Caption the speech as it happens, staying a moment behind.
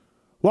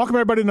Welcome,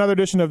 everybody, to another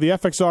edition of the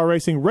FXR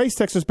Racing Race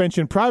Tech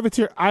Suspension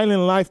Privateer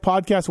Island Life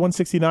Podcast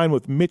 169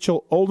 with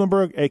Mitchell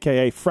Oldenburg,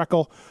 a.k.a.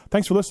 Freckle.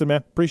 Thanks for listening, man.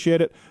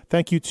 Appreciate it.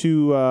 Thank you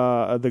to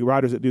the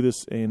riders that do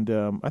this. And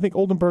I think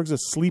Oldenburg's a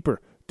sleeper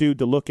dude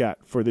to look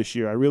at for this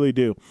year. I really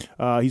do.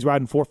 He's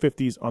riding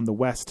 450s on the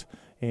West.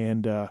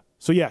 And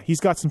so, yeah, he's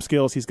got some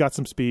skills. He's got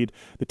some speed.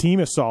 The team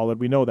is solid.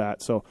 We know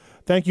that. So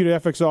thank you to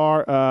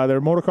FXR.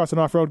 Their motocross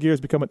and off-road gear has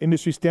become an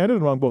industry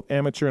standard among both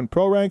amateur and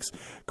pro ranks.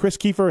 Chris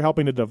Kiefer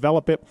helping to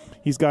develop it.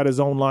 He's got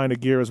his own line of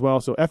gear as well.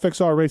 So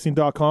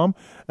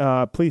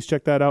FXRRacing.com. Please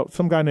check that out.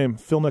 Some guy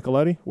named Phil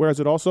Nicoletti wears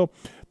it also.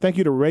 Thank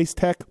you to Race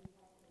Tech.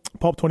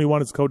 Pulp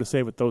 21 is the code to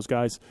save with those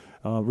guys.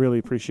 Really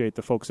appreciate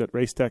the folks at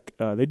Race Tech.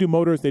 They do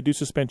motors, they do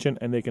suspension,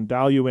 and they can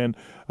dial you in.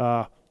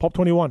 Pulp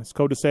 21 is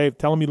code to save.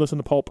 Tell them you listen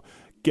to Pulp.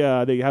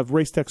 They have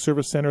Race Tech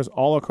service centers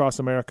all across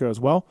America as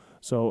well.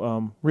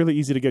 So really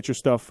easy to get your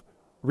stuff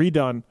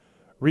redone,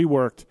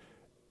 reworked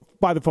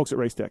by the folks at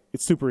Race Tech.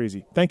 It's super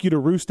easy. Thank you to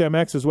Roost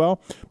MX as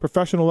well.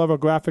 Professional level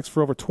graphics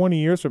for over 20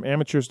 years from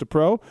amateurs to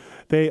pro.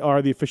 They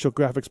are the official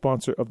graphic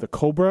sponsor of the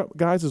Cobra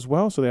guys as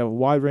well. So they have a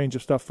wide range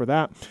of stuff for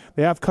that.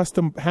 They have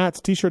custom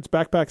hats, t-shirts,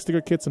 backpacks,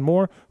 sticker kits, and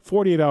more.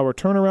 48-hour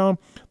turnaround.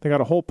 They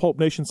got a whole Pulp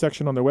Nation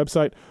section on their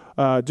website.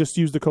 Just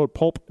use the code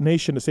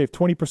PulpNation to save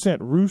 20%.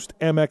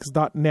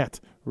 RoostMX.net.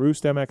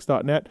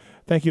 RoostMX.net.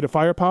 Thank you to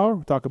Firepower.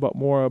 We'll talk about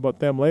more about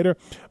them later.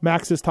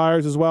 Maxxis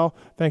Tires as well.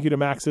 Thank you to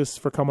Maxxis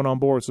for coming on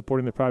board,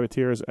 supporting the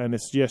privateers and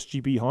this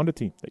GSGB Honda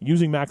team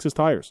using Maxxis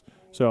Tires.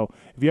 So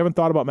if you haven't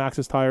thought about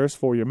Maxxis Tires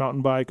for your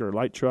mountain bike or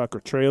light truck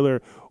or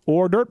trailer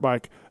or dirt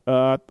bike,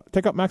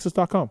 take up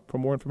Maxxis.com for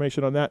more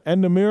information on that.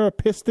 And Namura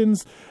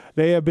Pistons,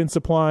 they have been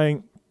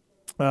supplying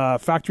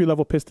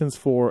factory-level pistons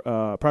for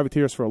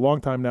privateers for a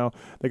long time now.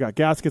 They got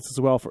gaskets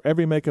as well for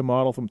every make and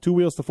model, from 2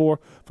 wheels to 4.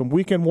 From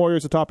weekend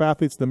warriors to top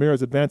athletes,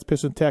 Namura's advanced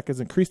piston tech has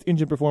increased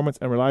engine performance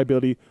and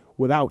reliability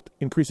without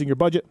increasing your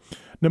budget.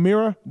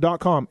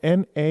 Namura.com,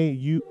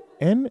 Namura.com,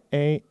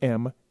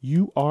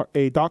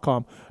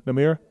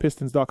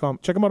 NamuraPistons.com.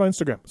 Check them out on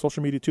Instagram,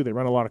 social media too. They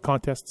run a lot of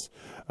contests,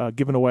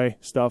 giving away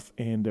stuff,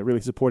 and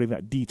really supporting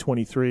that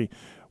D23,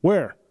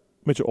 where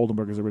Mitchell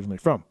Oldenburg is originally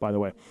from, by the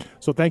way.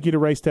 So thank you to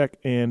Race Tech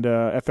and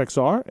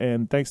FXR,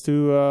 and thanks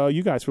to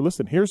you guys for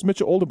listening. Here's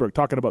Mitchell Oldenburg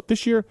talking about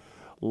this year,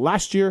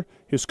 last year,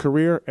 his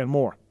career, and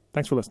more.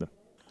 Thanks for listening.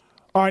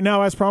 All right,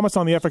 now, as promised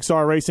on the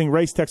FXR Racing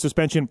Race Tech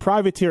Suspension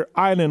Privateer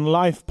Island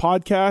Life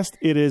podcast,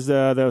 it is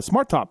the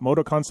SmartTop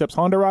Moto Concepts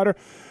Honda rider,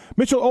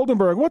 Mitchell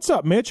Oldenburg. What's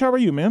up, Mitch? How are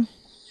you, man?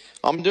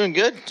 I'm doing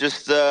good.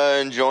 Just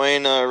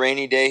enjoying a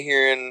rainy day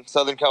here in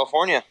Southern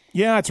California.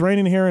 Yeah, it's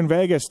raining here in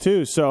Vegas,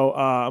 too, so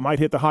I might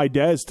hit the high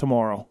des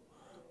tomorrow.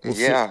 We'll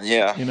see.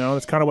 Yeah. You know,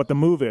 that's kind of what the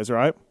move is,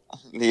 right?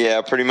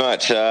 Yeah, pretty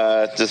much.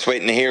 Just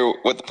waiting to hear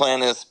what the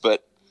plan is,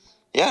 but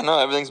yeah, no,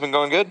 everything's been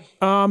going good.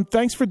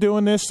 Thanks for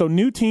doing this. So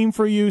new team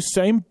for you,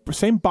 same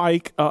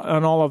bike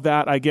and all of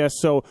that, I guess.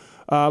 So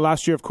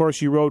last year, of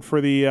course, you rode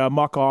for the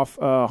Muck-Off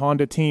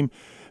Honda team.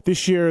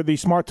 This year, the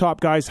SmartTop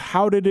guys,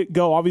 how did it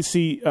go?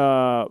 Obviously,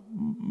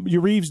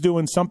 Uribe's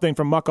doing something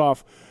from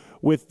Muck-Off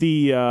with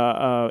the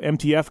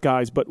MTF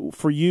guys, but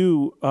for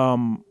you,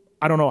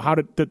 I don't know, how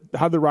did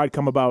the ride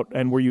come about,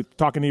 and were you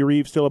talking to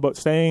Uribe still about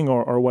staying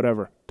or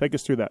whatever? Take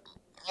us through that.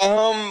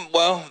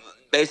 Well,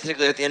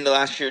 basically at the end of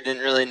last year,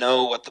 didn't really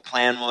know what the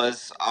plan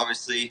was.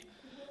 Obviously,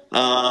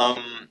 a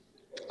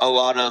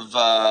lot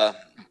of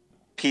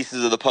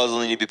pieces of the puzzle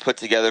need to be put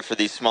together for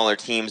these smaller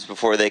teams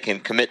before they can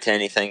commit to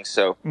anything.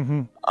 So,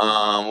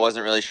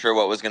 wasn't really sure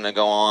what was going to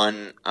go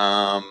on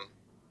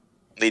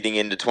leading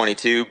into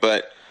 22.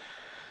 But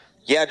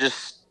yeah,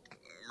 just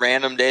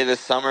random day this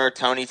summer,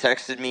 Tony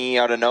texted me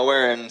out of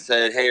nowhere and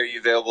said, "Hey, are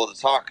you available to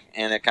talk?"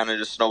 And it kind of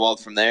just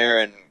snowballed from there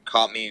and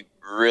caught me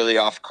really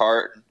off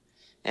guard,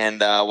 and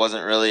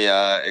wasn't really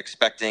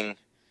expecting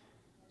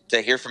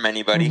to hear from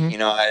anybody. You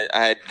know, I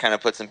had kind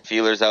of put some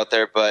feelers out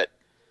there, but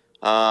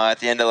at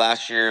the end of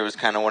last year, it was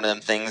kind of one of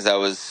them things I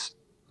was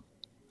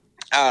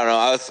kind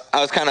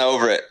of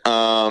over it.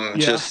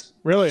 Just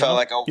really felt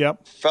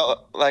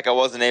like I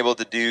wasn't able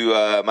to do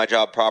my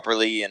job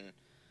properly. And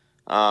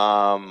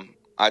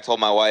I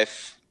told my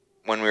wife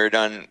when we were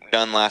done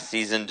last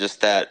season, just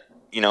that,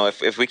 you know,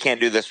 if we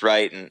can't do this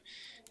right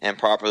and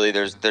properly,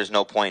 there's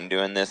no point in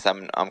doing this.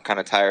 I'm kind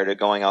of tired of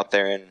going out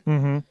there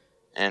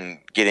and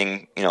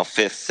getting, you know,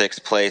 5th,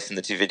 6th place in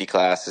the 250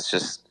 class.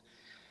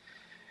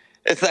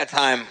 It's that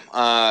time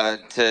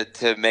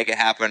to make it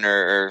happen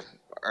or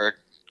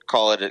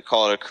call it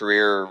a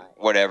career or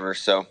whatever.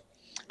 So,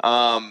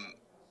 and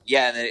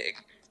it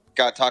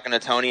got talking to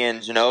Tony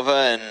and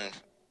Genova, and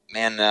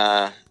man,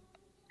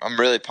 I'm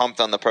really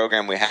pumped on the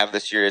program we have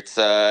this year. It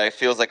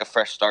feels like a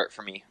fresh start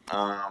for me.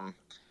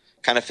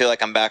 Kind of feel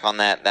like I'm back on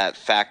that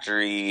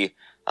factory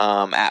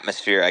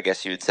atmosphere, I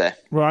guess you would say.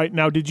 Right.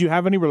 Now, did you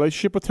have any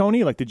relationship with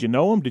Tony? Like, did you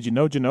know him? Did you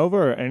know Genova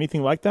or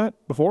anything like that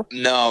before?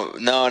 No,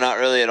 not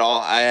really at all.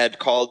 I had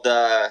called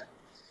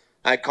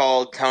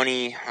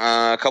Tony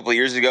a couple of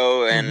years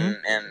ago and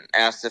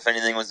asked if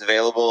anything was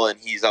available, and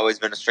he's always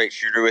been a straight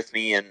shooter with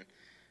me, and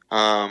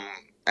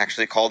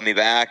actually called me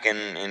back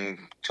and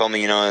told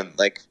me,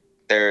 like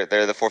they're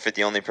the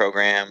 450 only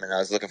program, and I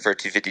was looking for a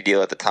 250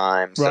 deal at the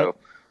time, Right. so it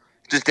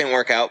just didn't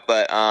work out.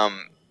 But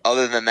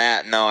other than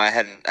that, no, I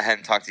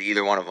hadn't talked to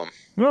either one of them.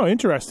 No,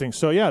 interesting.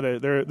 So yeah,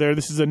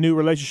 this is a new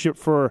relationship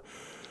for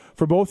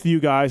both of you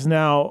guys.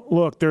 Now,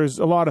 look, there's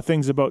a lot of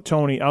things about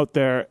Tony out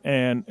there,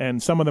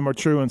 and some of them are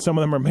true and some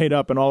of them are made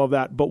up and all of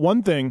that. But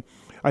one thing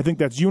I think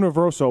that's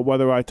universal,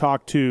 whether I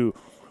talk to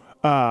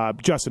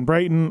Justin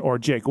Brayton or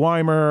Jake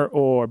Weimer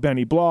or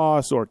Benny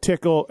Bloss or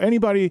Tickle,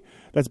 anybody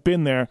that's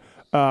been there,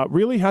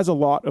 really has a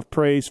lot of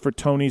praise for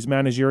Tony's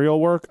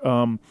managerial work.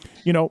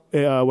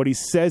 What he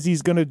says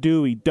he's going to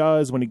do, he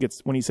does. When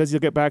he says he'll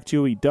get back to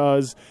you, he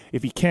does.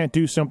 If he can't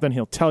do something,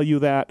 he'll tell you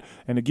that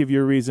and he'll give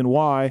you a reason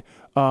why.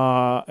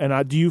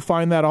 Do you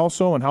find that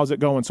also, and how's it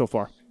going so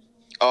far?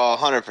 Oh,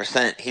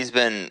 100%. He's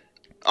been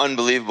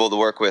unbelievable to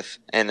work with,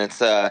 and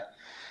it's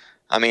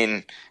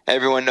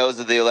everyone knows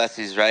of the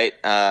Alessis, right?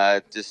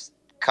 Just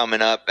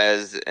coming up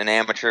as an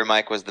amateur,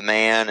 Mike was the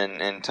man,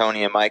 and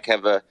Tony and Mike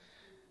have a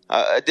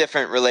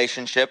different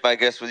relationship, I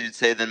guess you'd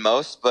say, than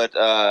most, but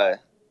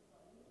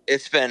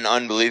it's been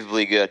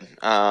unbelievably good.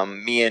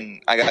 I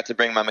got to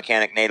bring my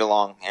mechanic Nate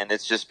along, and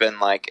it's just been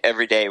like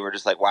every day we're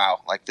just like,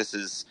 wow, like this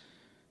is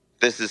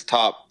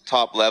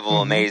top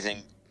level,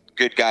 amazing,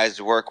 good guys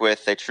to work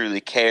with. They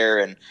truly care,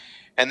 and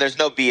there's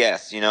no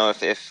BS.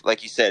 If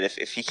like you said,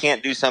 if he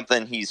can't do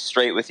something, he's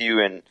straight with you,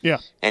 and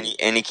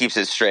he keeps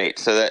it straight.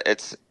 So that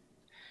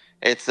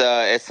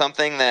it's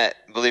something that,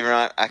 believe it or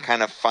not, I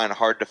kind of find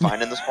hard to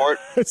find in the sport.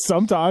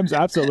 Sometimes,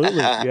 absolutely,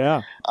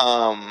 yeah.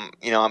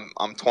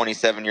 I'm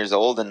 27 years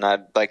old, and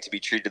I'd like to be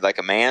treated like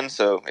a man.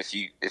 So if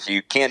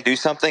you can't do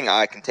something,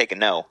 I can take a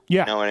no.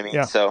 Yeah. You know what I mean?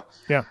 Yeah. So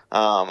yeah.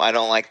 I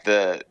don't like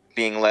the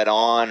being led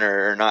on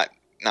or not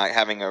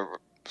having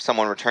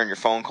someone return your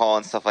phone call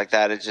and stuff like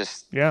that. It's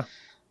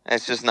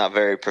just not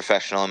very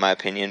professional in my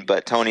opinion.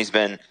 But Tony's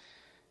been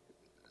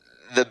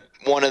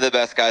one of the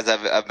best guys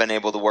I've been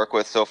able to work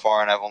with so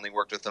far, and I've only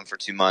worked with him for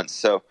 2 months.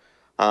 So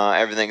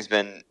everything's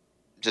been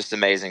just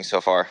amazing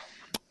so far.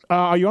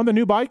 Are you on the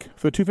new bike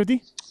for the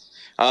 250?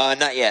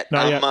 Not yet.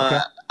 Not yet. Okay.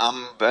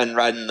 I'm been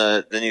riding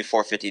the new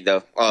 450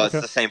 though. Well, It's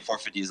the same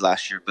 450 as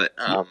last year, but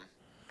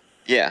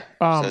yeah.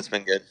 So it's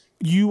been good.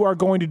 You are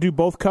going to do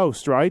both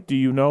coasts, right? Do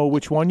you know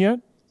which one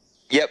yet?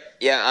 Yep.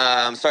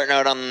 Yeah. I'm starting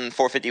out on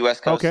 450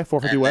 West Coast. Okay,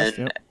 450 West.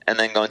 And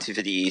then going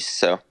 250 East.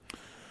 So.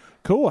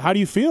 Cool. How do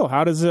you feel?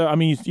 How does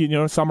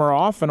summer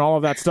off and all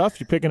of that stuff?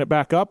 You're picking it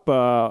back up.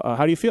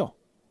 How do you feel?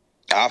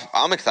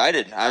 I'm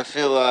excited. I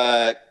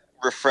feel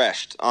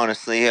refreshed,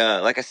 honestly.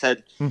 Like I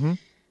said,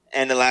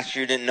 end of last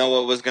year, didn't know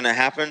what was going to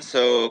happen,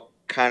 so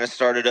kind of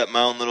started up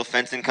my own little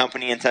fencing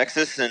company in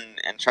Texas and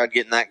tried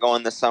getting that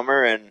going this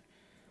summer, and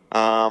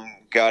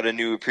got a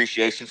new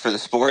appreciation for the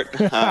sport.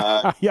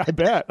 Yeah, I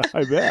bet.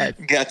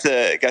 Got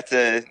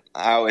to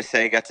I always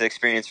say, got to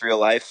experience real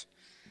life.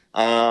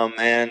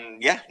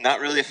 And yeah, not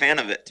really a fan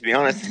of it, to be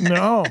honest.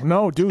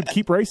 No, dude,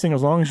 keep racing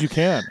as long as you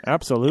can.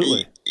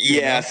 Absolutely.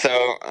 Yeah. So,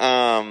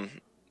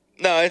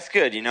 no, it's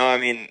good.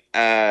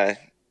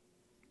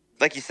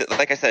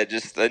 Like I said,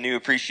 just a new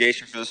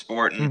appreciation for the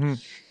sport, and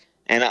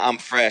I'm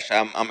fresh.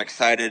 I'm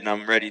excited, and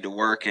I'm ready to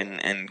work,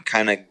 and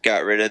kind of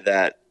got rid of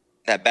that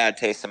bad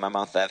taste in my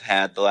mouth that I've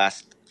had the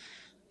last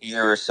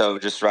year or so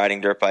just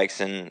riding dirt bikes,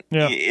 and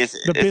it's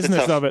the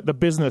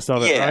business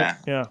of it, right?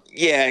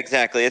 Yeah,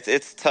 exactly.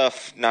 It's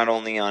tough, not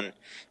only on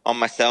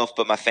myself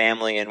but my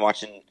family, and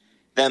watching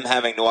them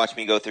having to watch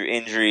me go through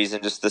injuries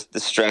and just the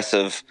stress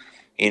of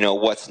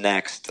what's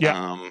next.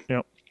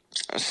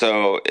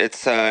 So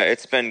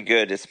it's been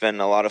good. It's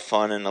been a lot of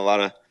fun and a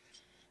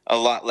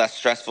lot less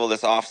stressful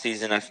this off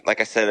season.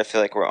 Like I said, I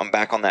feel like I'm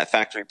back on that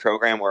factory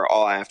program where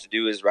all I have to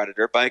do is ride a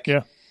dirt bike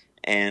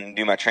and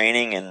do my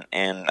training,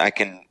 and I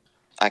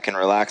can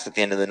relax at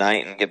the end of the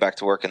night and get back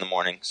to work in the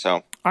morning.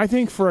 So I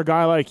think for a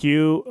guy like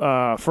you,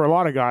 for a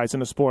lot of guys in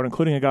the sport,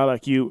 including a guy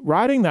like you,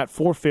 riding that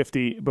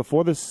 450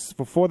 before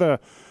the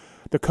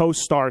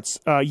coast starts,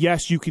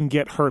 yes, you can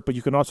get hurt, but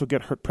you can also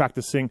get hurt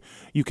practicing.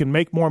 You can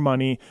make more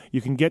money.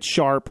 You can get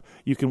sharp.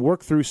 You can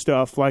work through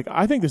stuff. Like,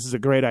 I think this is a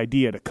great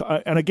idea.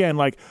 And again,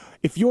 like,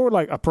 if you're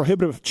like a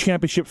prohibitive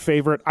championship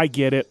favorite, I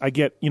get it. I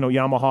get,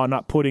 Yamaha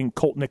not putting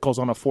Colt Nichols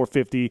on a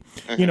 450,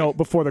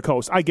 before the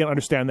coast. I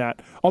understand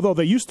that. Although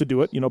they used to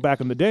do it,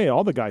 back in the day,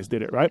 all the guys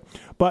did it, right?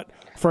 But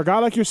for a guy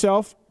like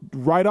yourself,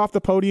 right off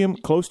the podium,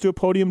 close to a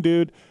podium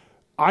dude,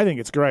 I think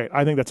it's great.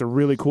 I think that's a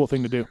really cool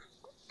thing to do.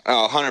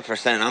 Oh,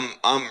 100%.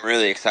 I'm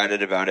really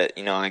excited about it.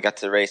 I got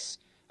to race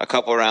a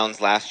couple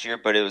rounds last year,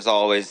 but it was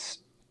always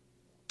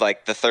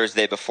like the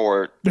Thursday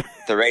before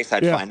the race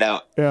I'd find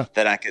out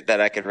that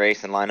I could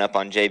race and line up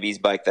on JB's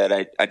bike that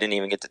I didn't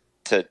even get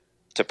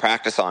to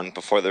practice on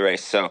before the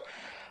race. So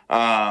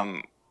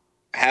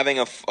having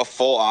a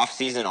full off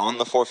season on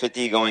the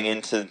 450 going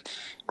into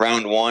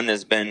round one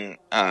has been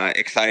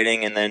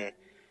exciting, and then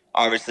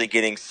obviously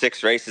getting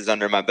 6 races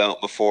under my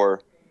belt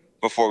before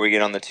we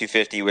get on the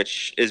 250,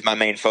 which is my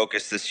main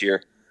focus this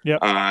year,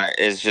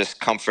 is just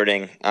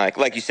comforting.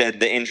 Like you said,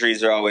 the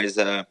injuries are always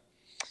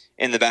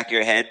in the back of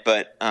your head.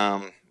 But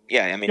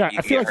yeah, I mean, Yeah,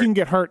 I feel like you can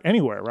get hurt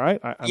anywhere, right?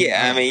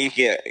 I mean,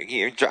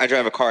 I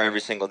drive a car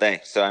every single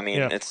day, so I mean,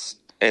 Yeah.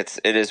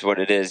 it is what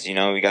it is. You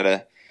know, we got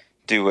to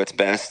do what's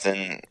best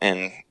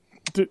and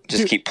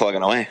just keep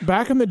plugging away.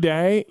 Back in the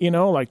day, you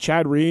know, like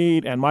Chad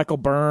Reed and Michael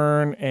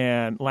Byrne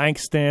and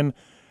Langston,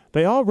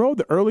 they all rode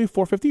the early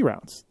 450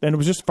 rounds, and it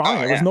was just fine.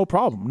 There was no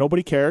problem.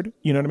 Nobody cared.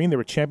 You know what I mean? They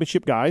were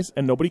championship guys,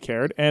 and nobody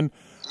cared. And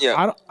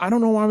I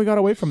don't know why we got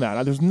away from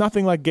that. There's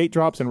nothing like gate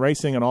drops and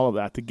racing and all of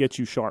that to get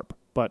you sharp.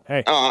 But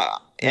hey,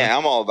 yeah,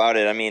 I'm all about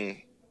it. I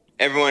mean,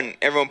 everyone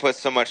puts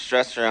so much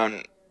stress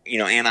around, you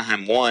know,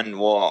 Anaheim 1.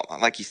 Well,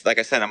 like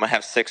I said, I'm gonna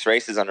have 6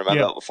 races under my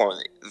belt before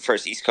the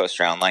first East Coast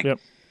round. Like, it's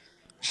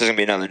just gonna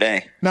be another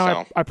day.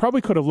 Now, I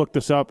probably could have looked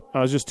this up. I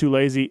was just too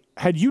lazy.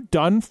 Had you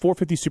done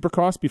 450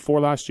 Supercross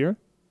before last year?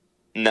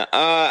 No,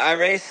 I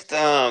raced.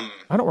 I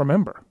don't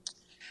remember.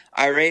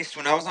 I raced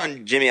when I was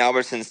on Jimmy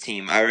Albertson's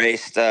team. I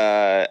raced.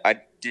 I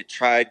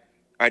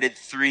did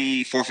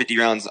 3 450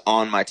 rounds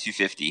on my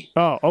 250.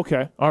 Oh,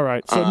 okay, all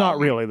right. So not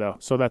really though.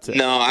 So that's it.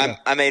 No,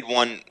 I made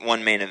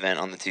one main event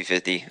on the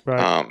 250.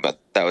 Right. But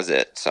that was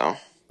it. So.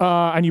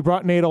 And you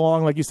brought Nate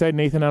along, like you said,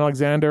 Nathan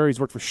Alexander. He's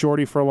worked for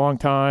Shorty for a long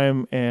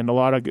time, and a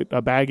lot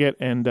of Baggett,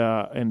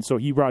 and so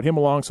he brought him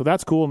along. So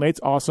that's cool. Nate's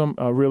awesome,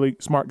 a really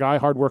smart guy,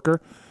 hard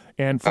worker,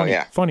 and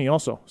funny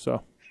also.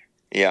 So.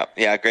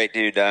 Yeah, great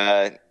dude.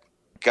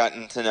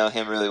 Gotten to know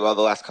him really well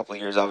the last couple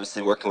of years,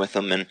 obviously working with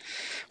him, and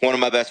one of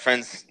my best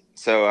friends.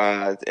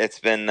 So it's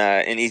been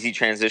an easy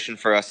transition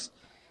for us,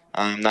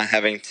 not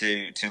having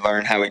to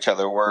learn how each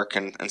other work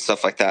and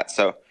stuff like that.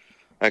 So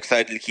I'm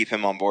excited to keep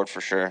him on board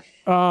for sure.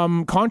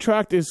 The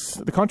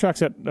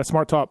contract's at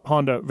SmartTop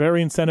Honda,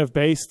 very incentive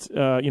based.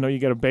 You know, you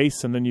get a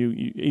base, and then you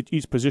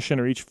each position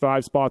or each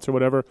 5 spots or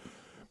whatever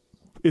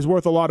is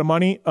worth a lot of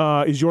money.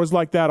 Is yours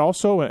like that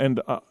also?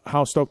 And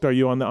how stoked are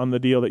you on the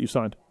deal that you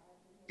signed?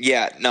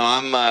 Yeah, no,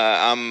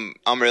 I'm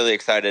really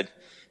excited.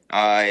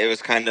 It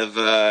was kind of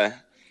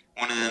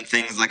one of the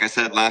things, like I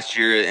said, last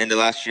year,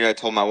 I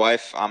told my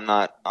wife I'm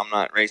not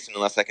racing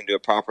unless I can do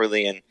it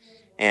properly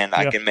and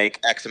I can make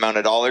X amount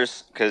of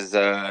dollars, because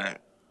I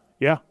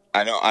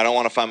don't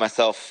want to find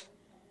myself.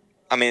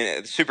 I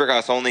mean, the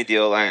Supercross only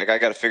deal, like, I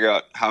got to figure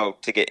out how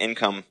to get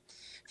income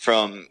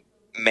from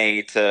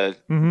May to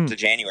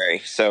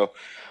January. So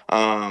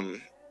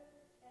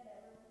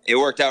it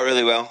worked out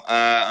really well.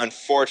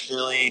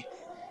 Unfortunately,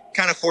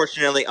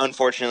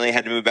 I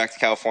had to move back to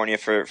California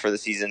for the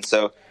season.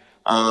 So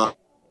that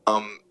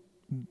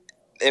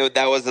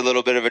was a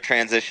little bit of a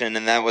transition,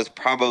 and that was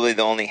probably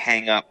the only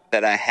hang up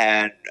that I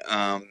had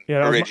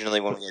originally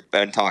when we had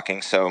been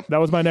talking. So that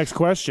was my next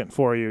question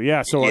for you.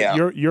 Yeah, so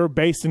you're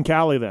based in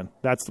Cali then.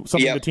 That's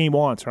something the team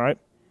wants, right?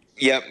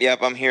 Yep.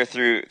 I'm here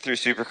through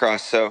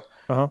Supercross. So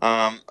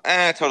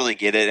I totally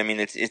get it. I mean,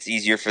 it's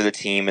easier for the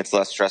team. It's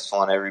less stressful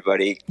on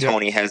everybody. Yep.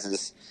 Tony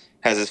has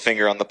his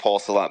finger on the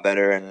pulse a lot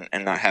better,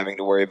 and not having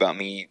to worry about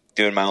me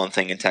doing my own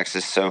thing in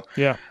Texas. So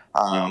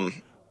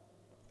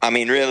I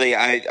mean, really,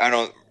 I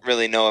don't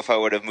really know if I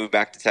would have moved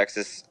back to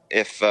Texas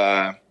if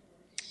I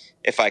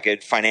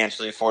could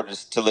financially afford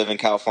to live in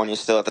California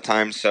still at the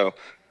time. So,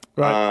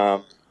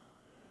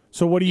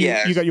 so what do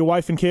you got your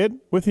wife and kid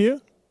with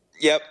you?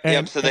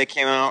 Yep. So they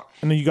came out,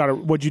 and then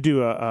what'd you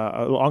do?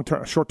 A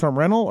long-term, short-term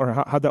rental, or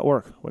how'd that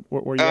work?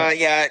 Where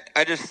you at?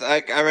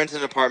 I rented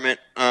an apartment.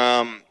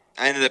 I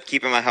ended up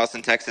keeping my house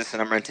in Texas,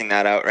 and I'm renting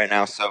that out right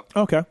now. So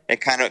it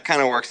kind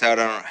of works out.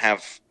 I don't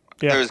have.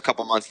 There was a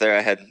couple months there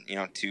I had,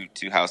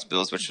 two house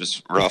bills, which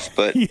was rough,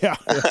 but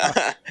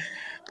but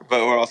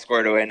we're all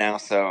squared away now.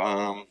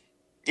 So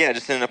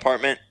just in an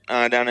apartment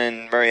down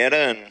in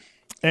Marietta,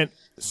 and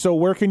so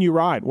where can you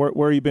ride?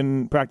 Where you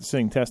been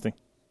practicing testing?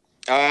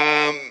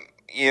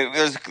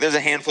 There's a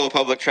handful of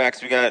public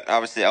tracks. We got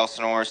obviously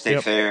Elsinore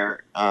State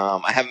Fair.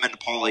 I haven't been to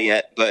Paula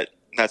yet, but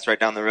that's right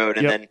down the road,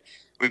 and then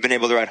we've been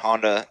able to ride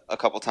Honda a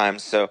couple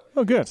times. So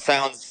good.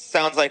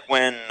 Sounds like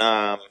when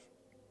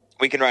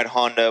we can ride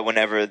Honda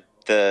whenever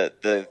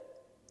the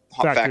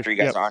factory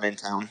guys aren't in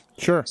town.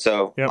 Sure.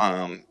 So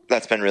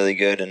that's been really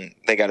good, and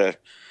they got a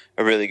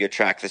really good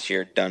track this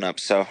year done up.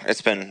 So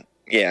it's been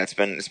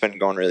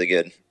going really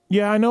good.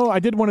 Yeah, I know. I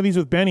did one of these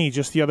with Benny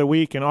just the other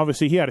week, and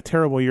obviously he had a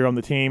terrible year on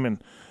the team,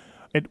 and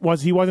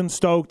he wasn't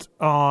stoked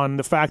on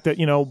the fact that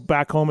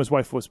back home his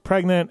wife was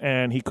pregnant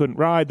and he couldn't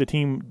ride. The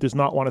team does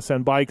not want to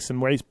send bikes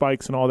and race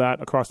bikes and all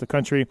that across the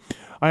country.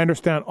 I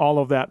understand all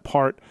of that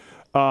part.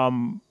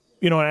 And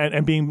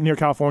being near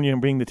California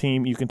and being the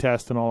team, you can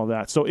test and all of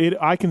that. So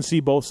I can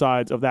see both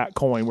sides of that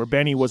coin, where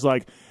Benny was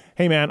like,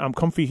 hey, man, I'm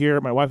comfy here.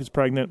 My wife is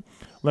pregnant.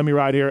 Let me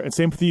ride here. And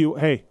same with you.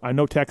 Hey, I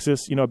know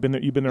Texas. You've been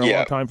there a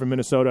long time from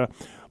Minnesota.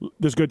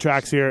 There's good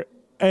tracks here.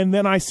 And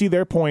then I see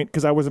their point,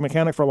 because I was a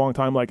mechanic for a long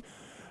time, like,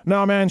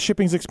 no, man,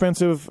 shipping's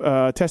expensive.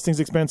 Testing's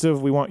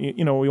expensive. We want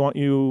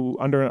you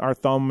under our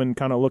thumb and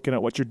kind of looking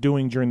at what you're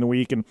doing during the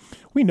week. And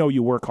we know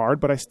you work hard,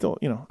 but I still,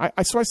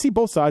 I see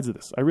both sides of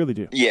this. I really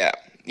do.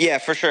 Yeah,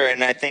 for sure.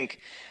 And I think,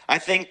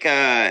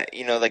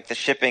 like the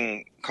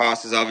shipping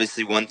cost is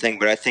obviously one thing,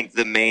 but I think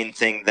the main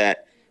thing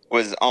that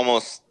was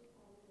almost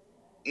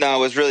no, it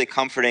was really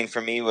comforting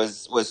for me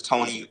was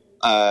Tony.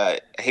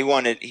 He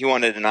wanted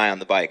an eye on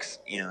the bikes.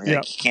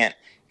 Like he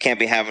can't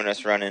be having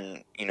us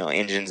running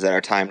engines that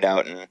are timed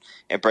out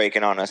and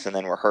breaking on us, and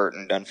then we're hurt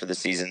and done for the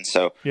season.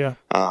 So yeah,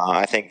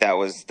 I think that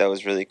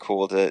was really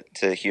cool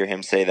to hear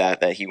him say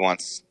that he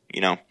wants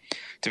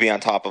to be on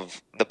top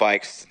of the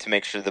bikes to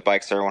make sure the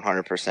bikes are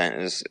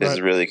 100%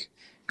 is really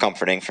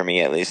comforting for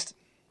me at least.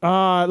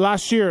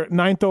 Last year,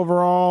 9th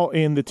overall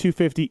in the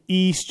 250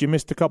 East. You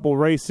missed a couple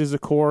races,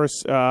 of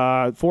course.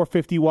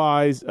 450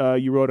 wise,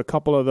 you rode a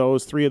couple of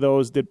those. 3 of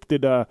those got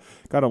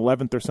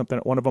 11th or something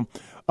at one of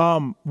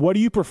them. What do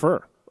you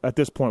prefer at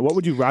this point? What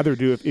would you rather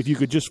do if you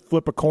could just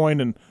flip a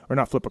coin or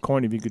not flip a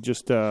coin? If you could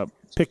just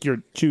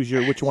choose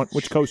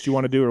which coast you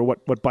want to do or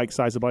what bike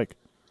size of bike?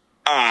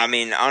 I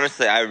mean,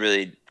 honestly, I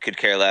really could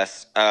care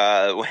less.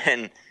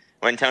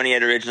 When Tony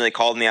had originally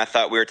called me, I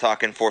thought we were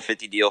talking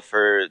 450 deal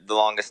for the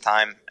longest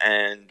time,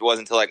 and it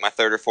wasn't until like my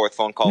 3rd or 4th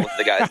phone call with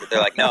the guys that they're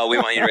like, "No, we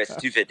want you to race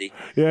 250."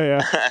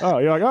 Yeah. Oh,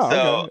 you're like, oh,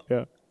 so okay.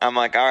 Yeah. I'm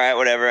like, all right,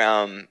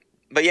 whatever.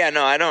 But yeah,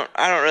 no, I don't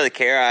really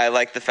care. I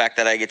like the fact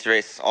that I get to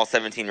race all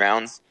 17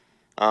 rounds,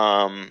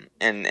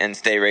 and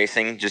stay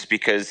racing just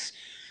because.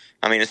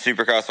 I mean, a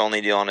Supercross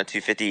only deal on a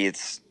 250,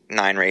 it's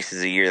 9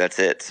 races a year. That's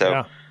it. So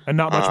yeah. And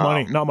not much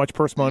money, not much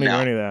purse money or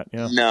any of that.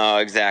 Yeah. No,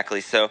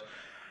 exactly. So.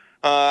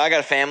 I got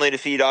a family to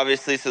feed,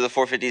 obviously, so the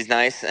 450 is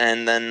nice.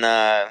 And then,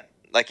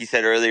 like you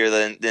said earlier,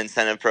 the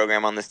incentive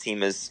program on this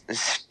team is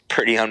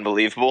pretty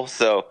unbelievable.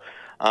 So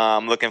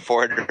I'm looking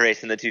forward to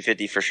racing the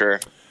 250 for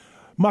sure.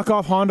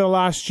 Muck-Off Honda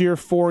last year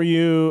for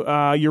you.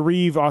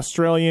 Yariv,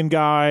 Australian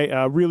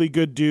guy, really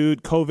good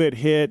dude. COVID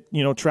hit,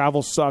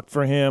 travel sucked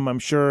for him. I'm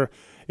sure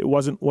it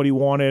wasn't what he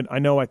wanted. I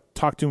know I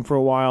talked to him for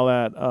a while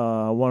at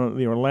one of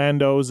the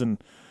Orlandos, and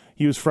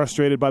he was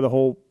frustrated by the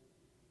whole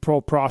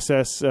pro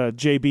process.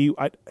 JB,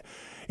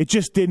 it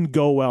just didn't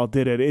go well,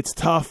 did it? It's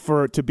tough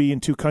to be in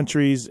 2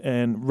 countries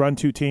and run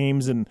 2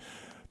 teams and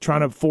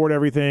trying to afford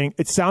everything.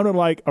 It sounded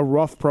like a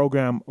rough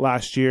program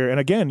last year. And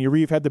again,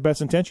 Yariv had the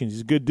best intentions.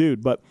 He's a good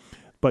dude, but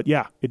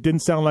yeah, it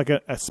didn't sound like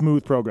a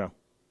smooth program.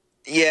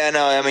 Yeah,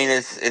 no, I mean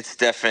it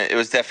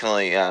was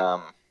definitely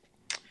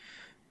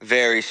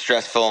very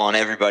stressful on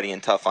everybody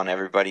and tough on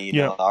everybody. You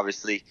know,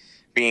 obviously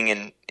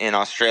being in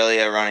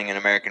Australia, running an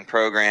American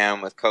program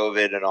with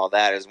COVID and all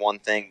that is one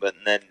thing, but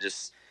then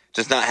just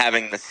not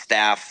having the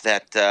staff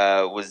that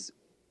was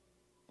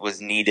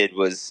needed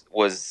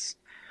was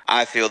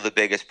I feel the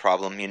biggest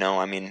problem.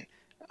 I mean,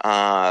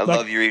 I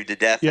love Yariv to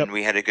death, and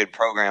we had a good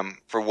program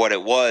for what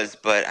it was,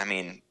 but I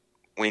mean,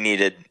 we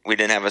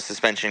didn't have a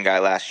suspension guy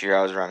last year.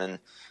 I was running,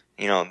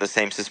 the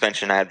same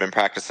suspension I had been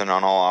practicing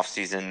on all off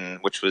season,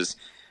 which was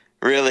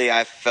really,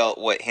 I felt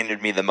what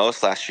hindered me the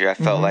most last year. I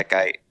felt like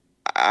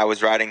I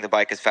was riding the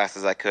bike as fast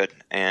as I could,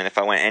 and if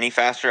I went any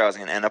faster, I was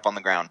going to end up on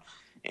the ground,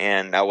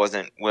 and I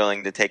wasn't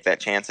willing to take that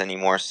chance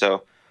anymore.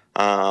 So,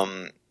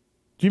 do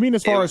you mean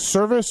as far as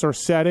service or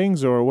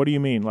settings, or what do you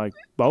mean, like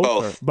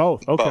both?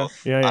 Both. Okay.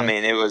 Both. Yeah. I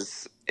mean, it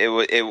was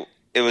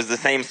the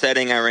same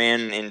setting I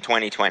ran in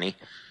 2020.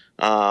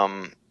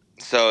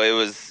 So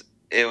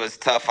it was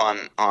tough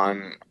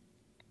on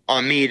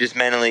me just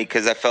mentally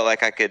because I felt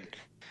like I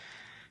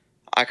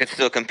could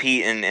still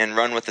compete and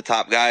run with the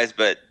top guys,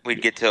 but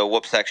we'd get to a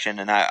whoop section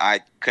and I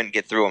couldn't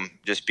get through them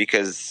just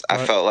because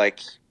I felt like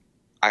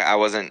I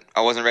wasn't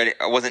ready.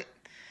 I wasn't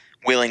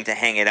willing to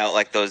hang it out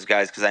like those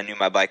guys because I knew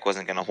my bike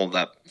wasn't going to hold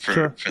up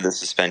for the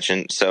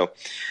suspension. So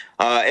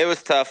it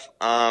was tough.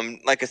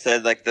 Like I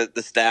said, like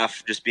the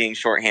staff just being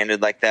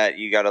shorthanded like that,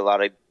 you got a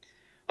lot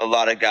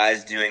of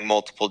guys doing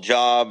multiple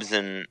jobs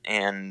and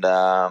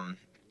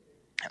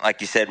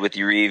like you said, with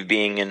Yariv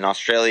being in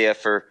Australia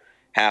for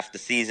half the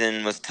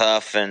season was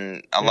tough,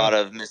 and a lot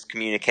of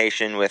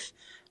miscommunication with,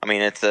 I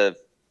mean, it's a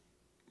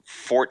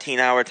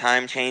 14-hour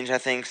time change, I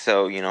think.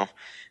 So,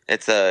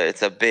 it's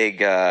a big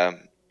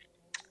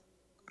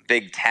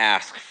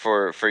task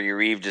for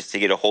Yariv just to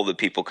get a hold of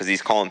people because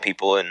he's calling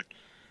people in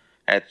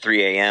at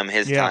 3 a.m.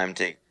 his time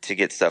to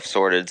get stuff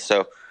sorted.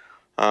 So,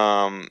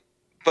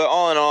 but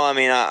all in all, I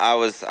mean, I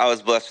was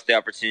blessed with the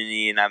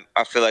opportunity, and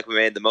I feel like we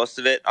made the most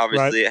of it.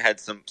 Obviously, it had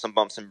some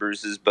bumps and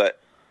bruises,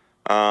 but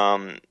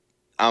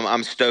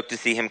I'm stoked to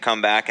see him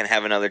come back and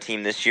have another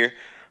team this year.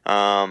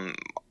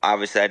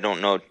 Obviously, I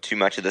don't know too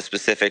much of the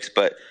specifics,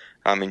 but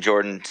I mean,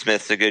 Jordan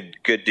Smith's a good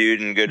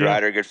dude and good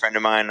rider, good friend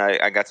of mine.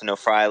 I got to know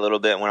Fry a little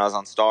bit when I was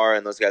on Star,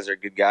 and those guys are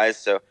good guys.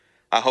 So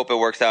I hope it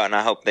works out, and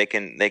I hope they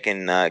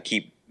can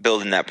keep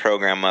building that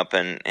program up,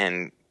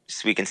 and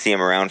so we can see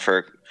him around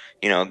for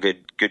a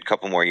good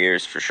couple more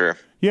years for sure.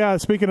 Yeah,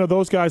 speaking of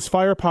those guys,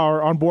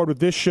 Firepower on board with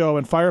this show,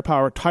 and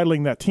Firepower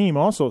titling that team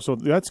also. So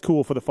that's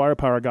cool for the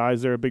Firepower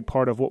guys. They're a big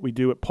part of what we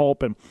do at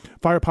Pulp. And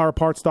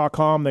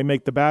FirepowerParts.com, they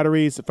make the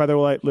batteries,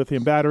 Featherlight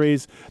lithium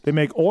batteries. They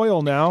make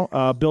oil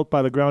now, built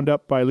by the ground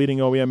up by a leading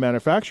OEM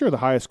manufacturer, the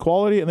highest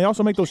quality. And they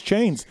also make those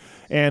chains.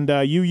 And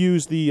you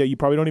use you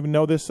probably don't even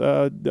know this,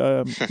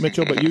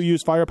 Mitchell, but you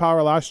used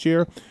Firepower last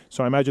year.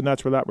 So I imagine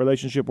that's where that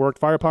relationship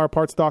worked.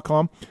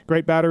 FirepowerParts.com.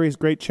 Great batteries,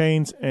 great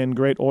chains, and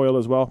great oil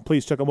as well.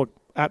 Please check them out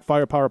at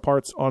Firepower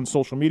Parts on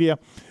social media.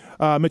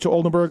 Mitchell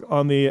Oldenburg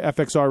on the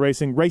FXR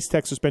Racing Race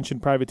Tech Suspension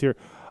Privateer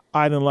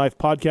Island Life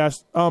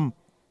podcast.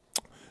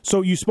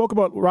 So you spoke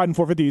about riding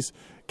 450s,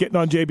 getting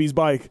on JB's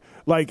bike.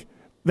 Like,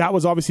 that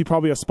was obviously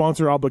probably a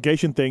sponsor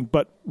obligation thing,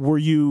 but were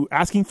you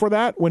asking for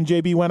that when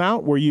JB went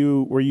out? Were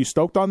you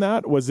stoked on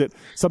that? Was it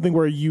something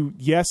where you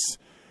get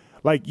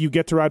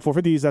to ride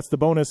 450s, that's the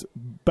bonus.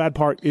 Bad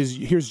part is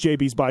here's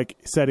JB's bike,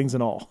 settings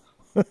and all.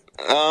 Yeah,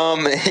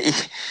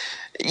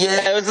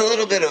 it was a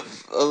little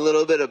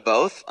bit of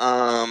both.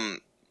 I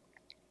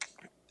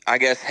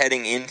guess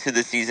heading into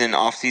the season,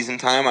 off-season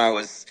time, I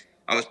was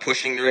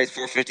pushing to race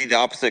 450 the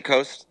opposite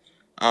coast.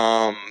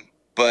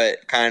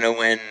 But kind of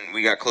when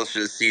we got closer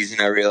to the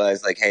season, I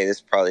realized, like, hey, this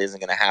probably isn't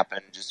going to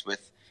happen, just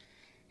with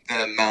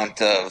the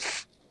amount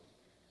of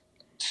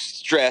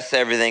stress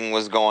everything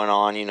was going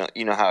on. You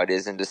know how it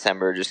is in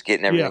December, just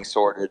getting everything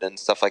sorted and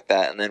stuff like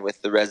that. And then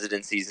with the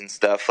residencies and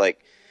stuff, like,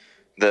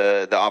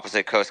 the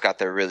opposite coast got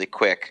there really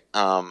quick.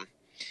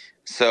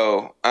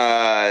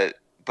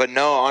 But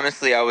no,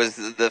 honestly, I was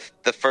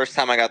the first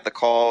time I got the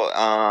call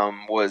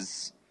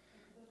was,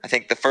 I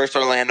think the first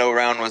Orlando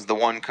round was the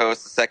one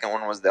coast, the second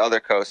one was the other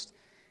coast,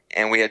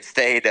 and we had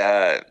stayed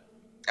a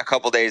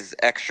couple days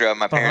extra,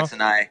 my parents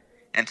and I,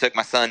 and took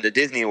my son to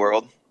Disney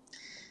World.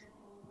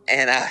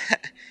 And I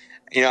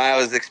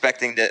was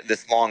expecting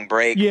this long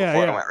break before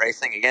I went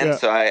racing again. Yeah.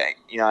 So I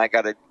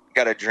got a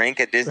drink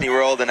at Disney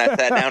World, and I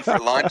sat down for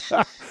lunch.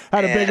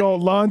 Had a big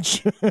old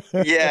lunch.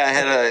 Yeah, I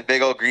had a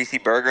big old greasy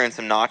burger and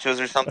some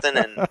nachos or something.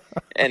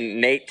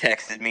 And Nate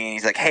texted me, and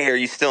he's like, "Hey, are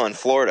you still in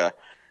Florida?"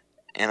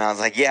 And I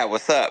was like, "Yeah,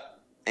 what's up?"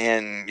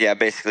 And yeah,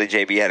 basically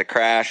JB had a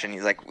crash, and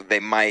he's like, "They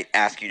might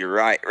ask you to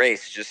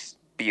race, just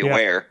be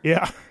aware."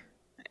 Yeah.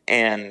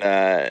 And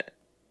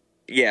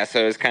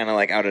so it was kind of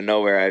like out of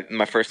nowhere.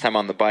 My first time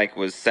on the bike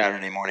was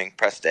Saturday morning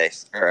press day,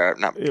 or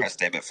not press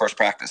day, but first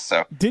practice.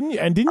 So didn't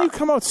you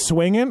come out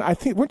swinging? I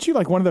think weren't you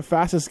like one of the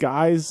fastest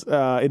guys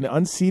in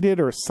unseated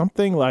or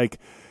something like?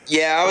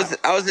 Yeah,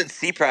 I was in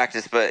C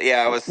practice, but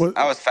yeah, I was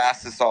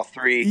fastest all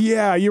three.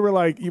 Yeah, you were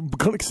like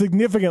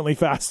significantly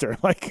faster.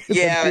 Like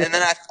yeah, and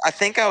then I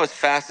think I was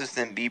fastest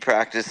in B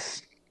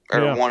practice,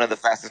 or one of the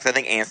fastest. I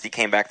think Anstey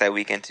came back that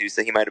weekend too,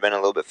 so he might have been a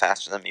little bit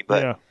faster than me.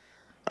 But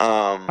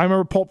I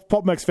remember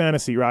Pulp Mex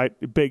Fantasy, right?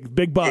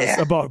 Big buzz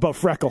about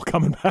Freckle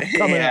coming back.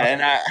 Out.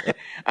 And I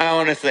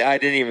honestly I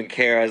didn't even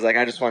care. I was like,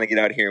 I just want to get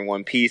out here in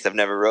one piece. I've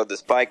never rode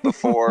this bike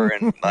before,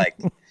 and like.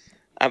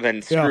 I've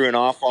been screwing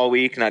off all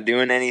week, not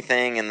doing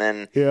anything, and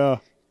then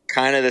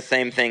kind of the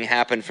same thing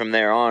happened from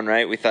there on,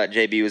 right? We thought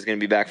JB was going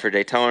to be back for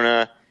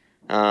Daytona.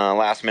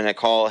 Last minute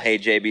call, hey,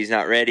 JB's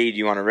not ready. Do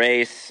you want to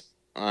race?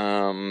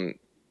 Got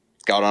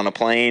on a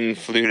plane,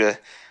 flew to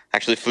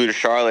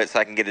Charlotte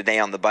so I can get a day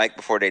on the bike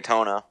before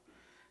Daytona.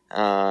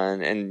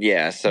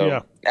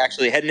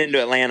 Actually heading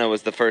into Atlanta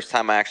was the first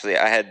time I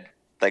had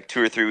like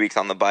 2 or 3 weeks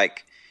on the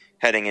bike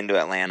heading into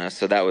Atlanta.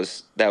 So that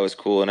was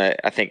cool, and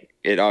I think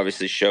it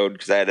obviously showed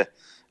because I had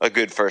a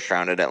good first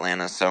round at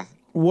Atlanta. So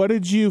what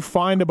did you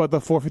find about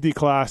the 450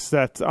 class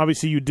that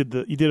obviously you did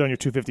on your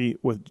 250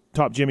 with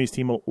Top Jimmy's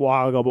team a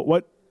while ago, but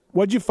what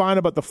did you find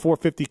about the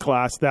 450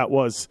 class that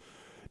was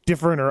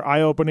different or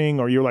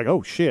eye-opening, or you're like,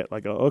 oh shit,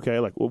 like, okay,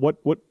 like what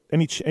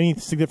any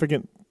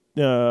significant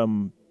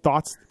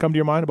thoughts come to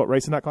your mind about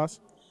racing that class?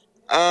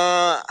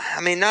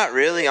 I mean, not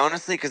really,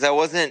 honestly, because I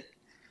wasn't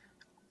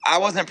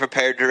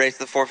prepared to race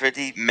the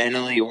 450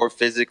 mentally or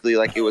physically.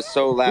 Like, it was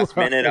so last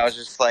minute. I was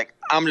just like,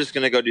 I'm just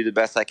going to go do the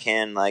best I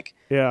can. Like,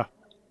 I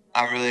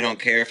really don't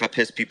care if I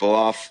piss people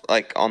off,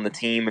 like, on the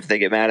team, if they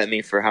get mad at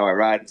me for how I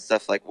ride and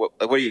stuff. Like, what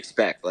do you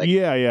expect? Like,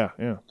 yeah.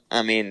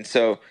 I mean,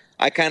 so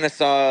I kind of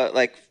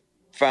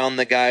found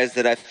the guys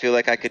that I feel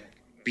like I could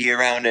be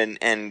around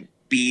and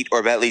beat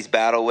or at least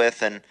battle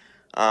with. And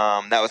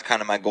that was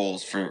kind of my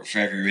goals for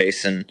every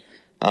race. And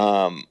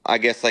I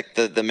guess, like,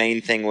 the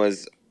main thing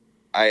was,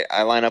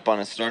 I line up on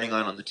a starting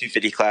line on the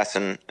 250 class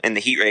and in the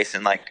heat race,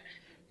 and like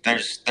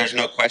there's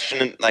no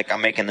question, like,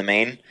 I'm making the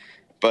main.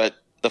 But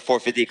the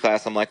 450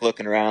 class, I'm like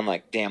looking around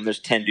like, damn,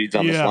 there's 10 dudes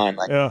on this line.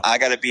 Like, I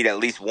got to beat at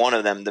least one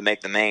of them to make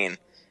the main,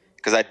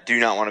 because I do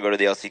not want to go to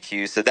the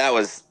LCQ. So that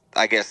was,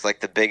 I guess, like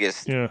the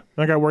biggest. Yeah,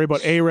 I got to worry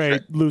about A-Ray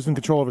losing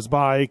control of his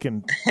bike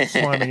and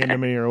slamming into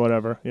me or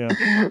whatever. Yeah.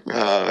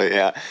 Oh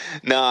yeah.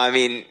 No, I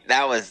mean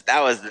that was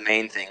the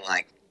main thing.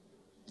 Like,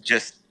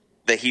 just.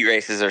 The heat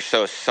races are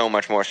so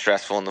much more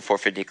stressful in the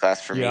 450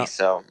 class for me.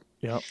 So,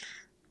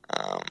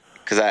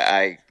 because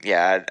I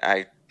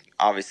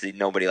obviously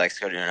nobody likes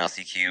to go to an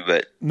LCQ,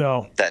 but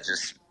that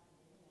just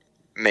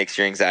makes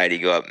your anxiety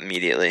go up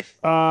immediately.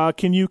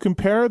 Can you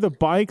compare the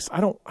bikes?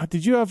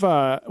 Did you have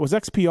was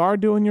XPR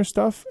doing your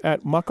stuff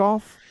at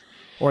Muckoff,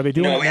 or are they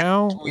doing it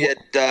now? We had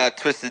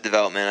Twisted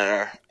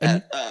Development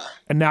and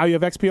now you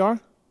have XPR.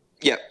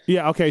 Yeah.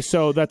 Yeah. Okay.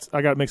 So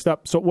I got it mixed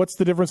up. So what's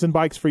the difference in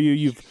bikes for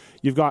you?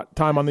 You've got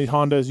time on these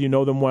Hondas. You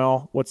know them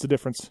well. What's the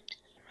difference?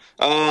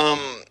 Well,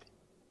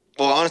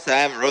 honestly, I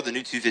haven't rode the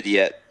new 250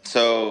 yet,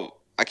 so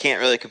I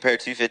can't really compare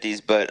 250s.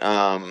 But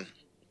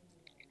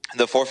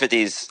the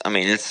 450s, I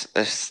mean,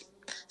 it's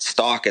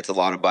stock. It's a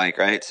lot of bike,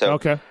 right? So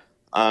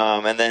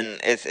And then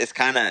it's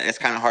kind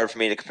of hard for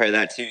me to compare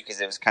that too,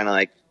 because it was kind of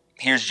like,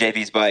 here's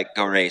JB's bike,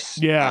 go race.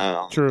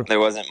 Yeah, true. There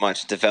wasn't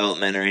much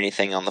development or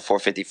anything on the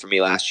 450 for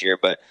me last year,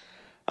 but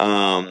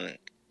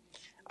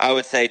I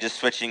would say just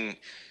switching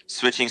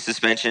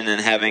suspension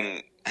and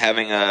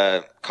having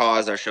a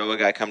Cause, our Showa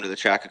guy, come to the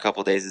track a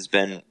couple days has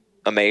been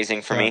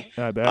amazing for me.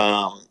 I bet.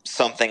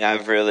 Something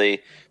I've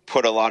really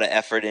put a lot of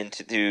effort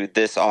into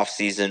this off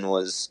season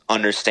was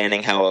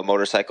understanding how a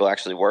motorcycle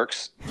actually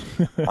works,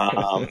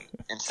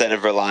 instead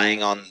of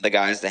relying on the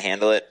guys to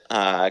handle it.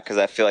 Because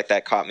I feel like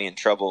that caught me in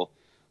trouble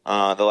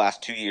the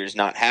last 2 years.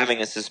 Not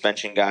having a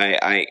suspension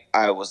guy,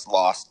 I was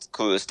lost,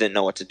 clueless, didn't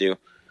know what to do.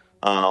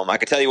 I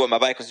could tell you what my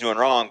bike was doing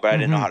wrong, but I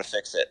didn't know how to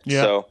fix it.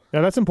 Yeah. So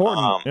that's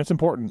important. That's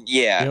important.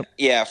 Yeah, Yep.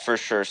 yeah, for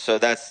sure. So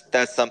that's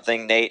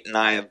something Nate and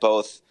I have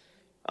both.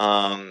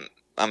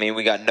 I mean,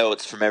 we got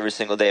notes from every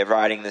single day of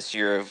riding this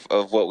year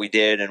of what we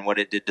did and what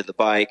it did to the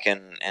bike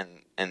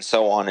and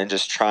so on, and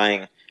just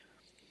trying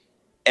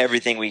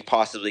everything we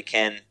possibly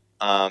can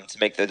to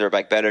make the dirt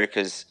bike better,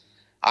 because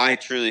I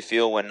truly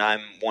feel when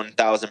I'm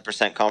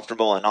 1,000%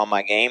 comfortable and on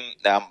my game,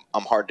 that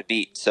I'm hard to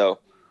beat. So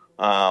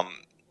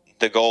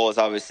the goal is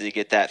obviously to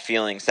get that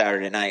feeling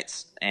Saturday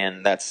nights,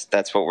 and that's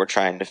what we're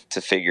trying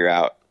to figure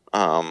out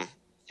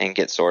and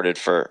get sorted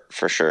for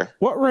sure.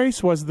 What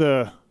race was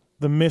the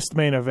missed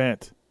main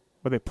event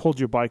where they pulled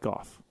your bike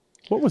off?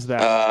 What was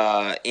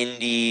that?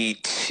 Indy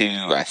 2,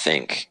 I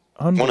think.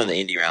 One of the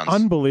Indy rounds.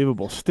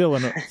 Unbelievable. Still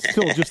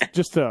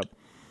just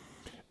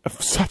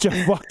such a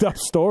fucked up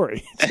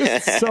story.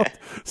 Just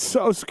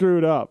so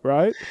screwed up,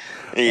 right?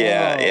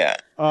 Yeah.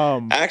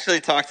 I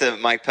actually talked to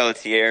Mike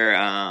Pelletier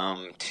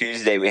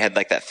Tuesday. We had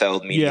like that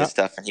Feld media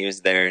stuff, and he was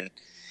there,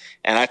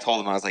 and I told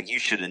him, I was like, you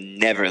should have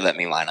never let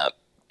me line up.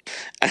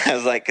 And I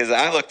was like, because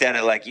I looked at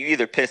it like, you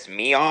either piss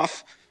me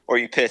off or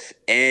you piss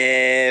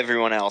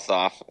everyone else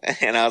off.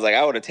 And I was like,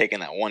 I would have taken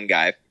that one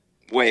guy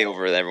way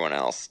over everyone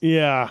else.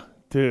 Yeah,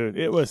 dude.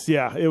 It was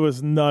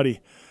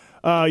nutty.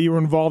 You were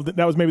involved.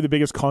 That was maybe the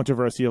biggest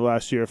controversy of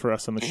last year for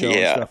us on the show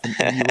and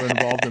stuff. And you were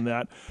involved in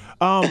that.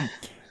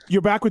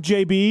 You're back with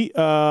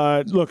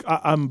JB. Look,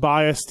 I'm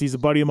biased. He's a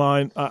buddy of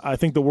mine. I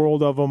think the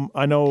world of him.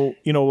 I know,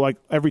 like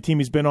every team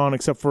he's been on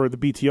except for the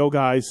BTO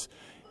guys,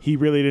 he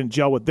really didn't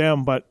gel with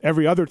them. But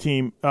every other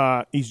team,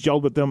 he's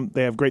gelled with them.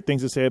 They have great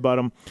things to say about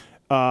him.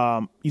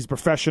 He's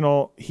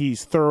professional.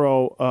 He's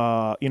thorough.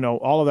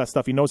 All of that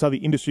stuff. He knows how the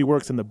industry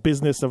works and the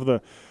business of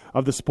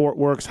the sport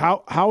works.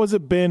 How has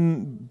it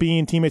been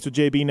being teammates with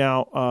JB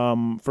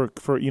now for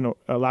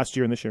last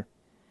year and this year?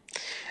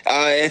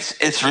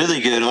 It's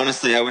really good.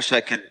 Honestly, I wish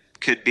I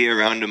could be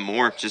around him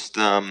more. Just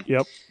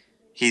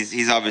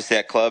he's obviously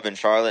at club in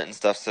Charlotte and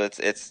stuff. So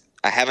it's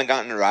I haven't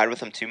gotten to ride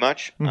with him too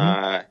much.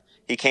 Mm-hmm.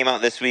 He came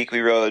out this week. We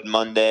rode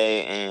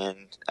Monday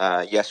and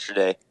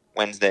yesterday,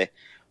 Wednesday,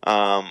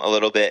 a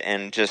little bit,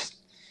 and just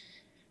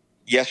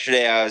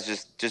yesterday I was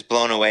just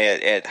blown away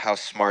at how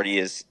smart he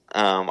is.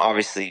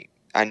 Obviously,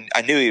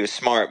 I knew he was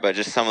smart, but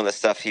just some of the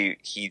stuff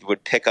he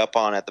would pick up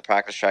on at the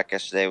practice track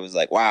yesterday was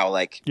like, wow,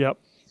 like, yep.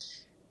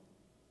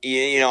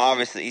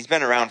 Obviously he's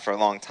been around for a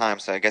long time,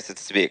 so I guess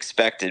it's to be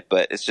expected,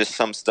 but it's just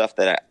some stuff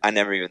that I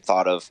never even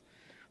thought of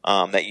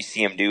that you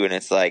see him do, and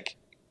it's like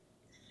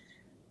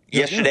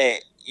yesterday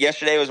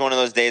was one of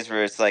those days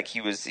where it's like he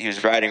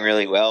was riding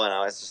really well, and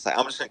I was just like,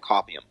 I'm just going to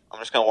copy him. I'm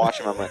just going to watch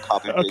him. I'm going to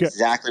copy him, do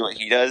exactly what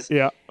he does.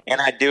 Yeah. And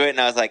I do it,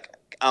 and I was like,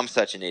 I'm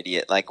such an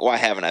idiot. Like, why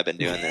haven't I been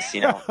doing this?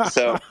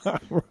 So,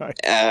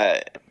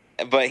 right.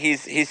 But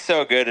he's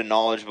so good and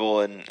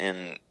knowledgeable,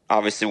 and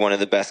obviously one of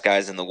the best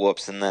guys in the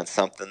whoops, and that's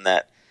something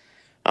that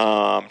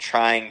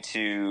trying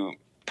to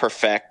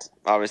perfect.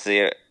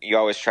 Obviously, you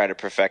always try to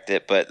perfect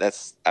it, but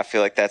I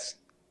feel like that's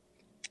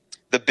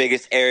the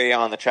biggest area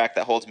on the track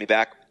that holds me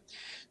back.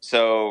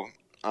 So,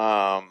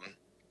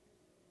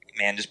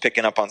 just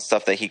picking up on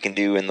stuff that he can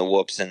do in the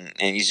whoops, and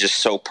he's just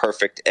so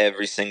perfect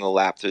every single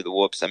lap through the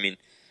whoops. I mean,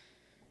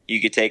 you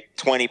could take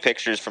 20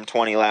 pictures from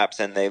 20 laps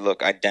and they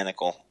look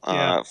identical,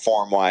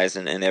 form-wise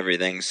and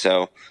everything.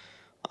 So,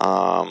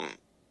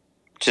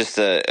 just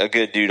a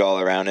good dude all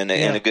around and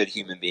a good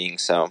human being.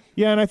 So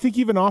yeah, and I think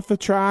even off the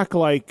track,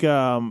 like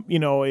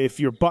if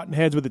you're butting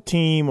heads with a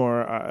team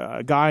or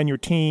a guy on your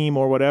team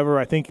or whatever,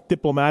 I think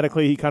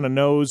diplomatically he kind of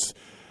knows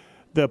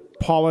the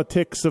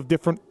politics of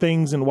different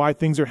things and why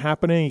things are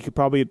happening. He could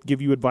probably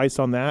give you advice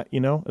on that,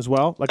 as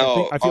well. Like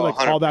I feel like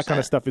 100%. All that kind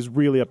of stuff is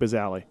really up his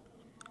alley.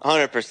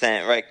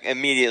 100%. Right.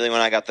 Immediately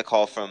when I got the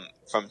call from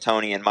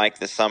Tony and Mike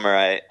this summer,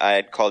 I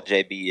had called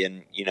JB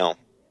and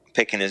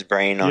picking his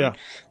brain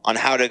on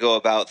how to go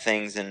about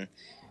things and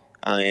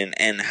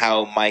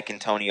how Mike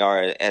and Tony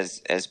are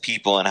as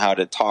people and how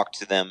to talk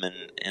to them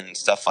and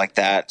stuff like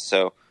that.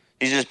 So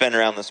he's just been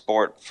around the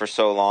sport for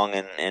so long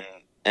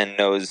and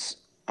knows.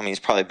 I mean, he's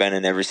probably been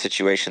in every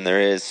situation there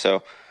is.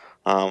 So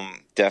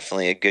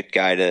definitely a good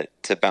guy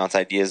to bounce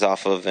ideas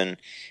off of and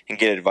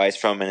get advice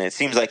from. And it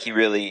seems like he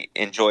really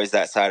enjoys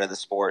that side of the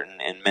sport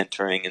and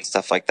mentoring and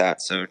stuff like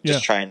that. So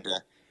just trying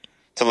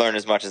to learn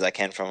as much as I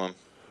can from him.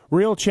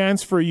 real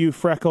chance for you,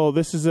 Freckle.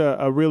 This is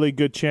a really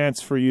good chance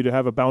for you to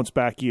have a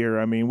bounce-back year.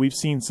 I mean, we've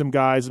seen some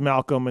guys,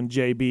 Malcolm and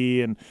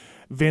JB, and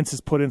Vince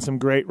has put in some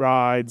great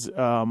rides.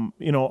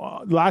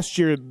 Last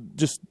year,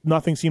 just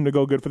nothing seemed to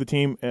go good for the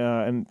team,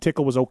 and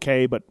Tickle was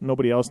okay, but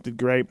nobody else did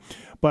great.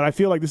 But I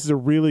feel like this is a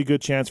really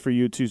good chance for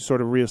you to sort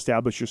of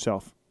reestablish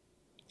yourself.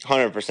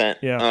 100%.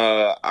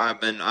 Yeah. I've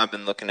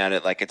been looking at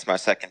it like it's my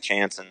second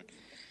chance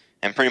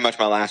and pretty much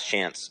my last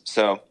chance.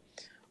 So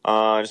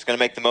just gonna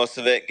make the most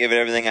of it, give it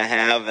everything I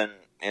have, and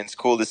it's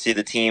cool to see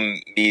the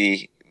team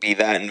be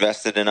that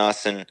invested in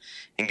us and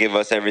give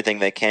us everything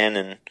they can.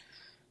 And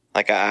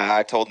like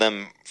I told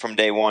them from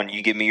day one,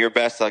 you give me your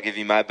best, I'll give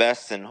you my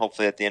best, and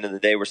hopefully at the end of the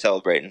day we're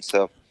celebrating.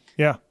 So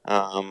yeah.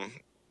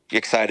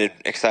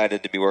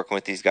 Excited to be working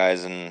with these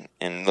guys and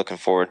looking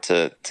forward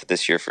to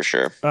this year for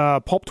sure.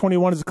 Pulp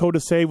 21 is the code to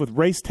save with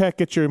Race Tech.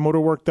 Get your motor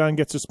work done,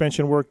 get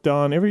suspension work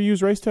done. Ever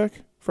use Race Tech,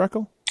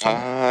 Freckle?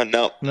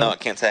 No, I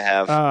can't say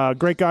I have.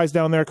 Great guys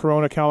down there,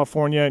 Corona,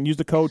 California, and use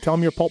the code. Tell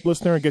them you're a Pulp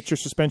listener and get your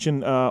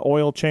suspension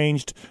oil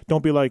changed.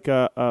 Don't be like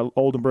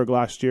Oldenburg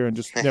last year and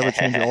just never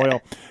change your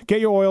oil.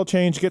 Get your oil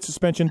changed, get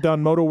suspension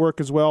done, motor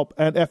work as well,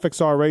 and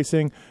FXR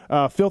Racing.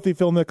 Filthy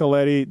Phil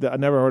Nicoletti, I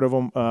never heard of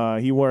him.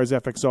 He wears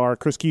FXR.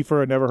 Chris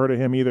Kiefer, I never heard of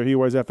him either. He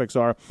wears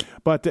FXR.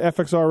 But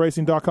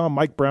FXRRacing.com,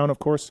 Mike Brown, of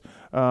course,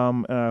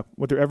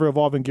 with their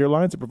ever-evolving gear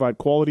lines that provide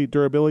quality,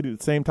 durability at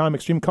the same time,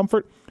 extreme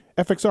comfort.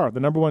 FXR, the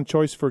number one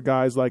choice for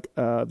guys like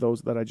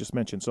those that I just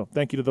mentioned. So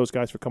thank you to those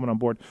guys for coming on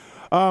board.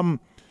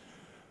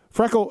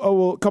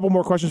 Freckle, a couple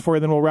more questions for you,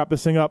 then we'll wrap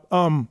this thing up.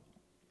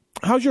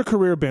 How's your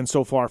career been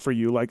so far for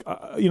you? Like,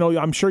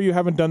 I'm sure you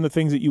haven't done the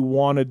things that you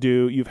want to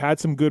do. You've had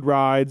some good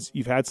rides.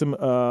 You've had some,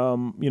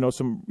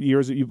 some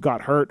years that you've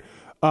got hurt.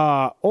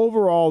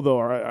 Overall, though,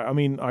 I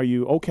mean, are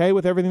you okay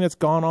with everything that's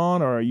gone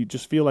on, or you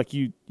just feel like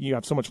you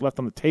have so much left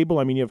on the table?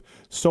 I mean, you have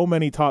so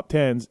many top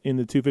tens in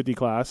the 250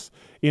 class,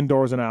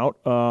 indoors and out.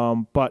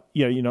 But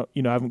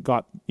haven't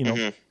got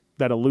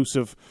that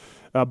elusive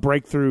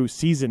breakthrough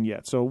season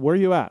yet. So where are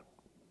you at?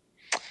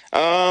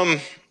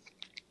 I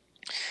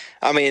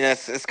mean,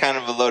 it's kind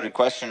of a loaded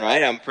question,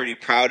 right? I'm pretty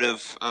proud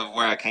of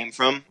where I came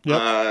from.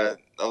 Yep.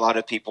 A lot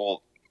of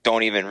people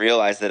don't even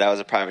realize that I was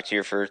a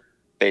privateer for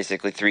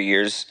basically 3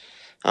 years.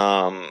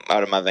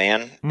 Out of my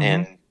van,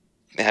 and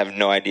have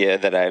no idea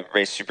that I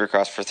raced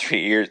Supercross for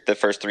 3 years. The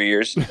first 3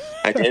 years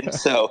I did.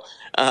 So,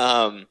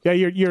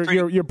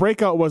 your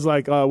breakout was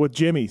like with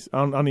Jimmy's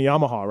on the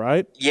Yamaha,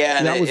 right?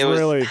 Yeah, that was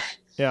really.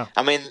 Yeah.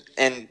 I mean,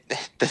 and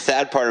the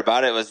sad part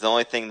about it was the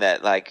only thing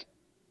that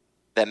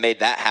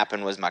made that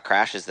happen was my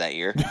crashes that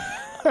year.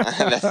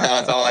 That's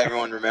all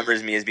everyone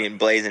remembers me as being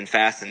blazing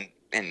fast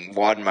and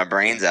wadding my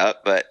brains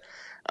out. But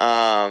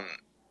and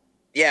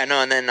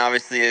then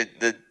obviously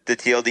the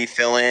TLD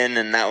fill in,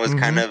 and that was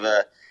kind of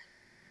a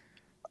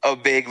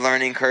big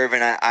learning curve,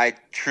 and I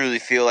truly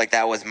feel like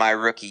that was my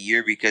rookie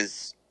year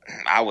because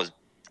I was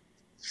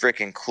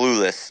freaking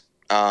clueless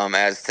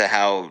as to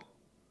how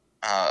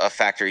a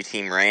factory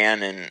team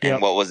ran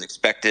and what was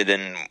expected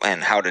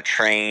and how to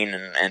train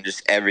and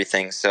just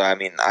everything. So I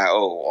mean, I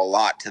owe a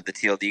lot to the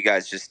TLD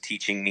guys just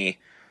teaching me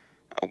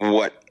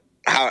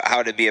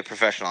how to be a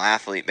professional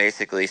athlete,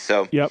 basically.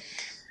 So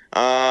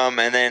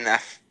and then I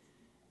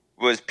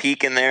was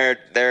peaking there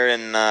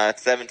in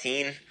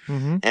 17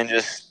 and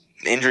just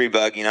injury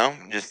bug,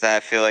 just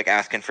I feel like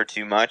asking for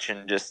too much,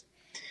 and just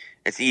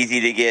it's easy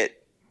to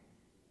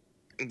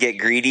get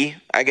greedy,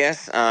 I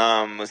guess.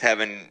 Was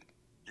having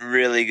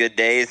really good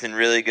days and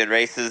really good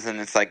races,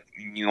 and it's like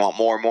you want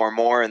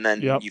more, and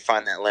then you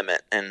find that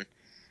limit. And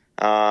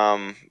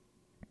I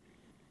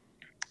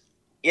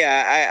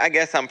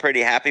guess I'm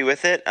pretty happy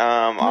with it.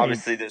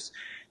 Obviously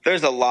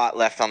there's a lot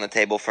left on the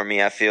table for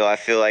me. I feel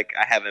like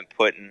I haven't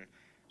put in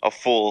a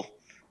full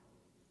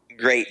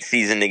great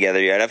season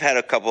together yet. I've had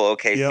a couple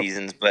okay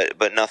seasons,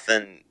 but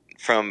nothing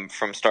from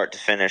start to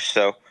finish.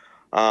 So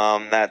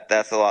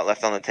that's a lot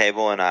left on the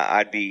table, and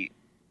I'd be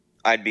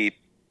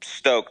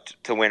stoked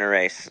to win a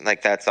race.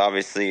 Like that's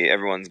obviously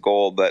everyone's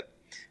goal, but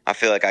I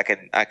feel like I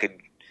could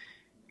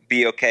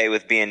be okay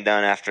with being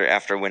done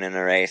after winning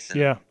a race.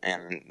 And,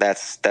 and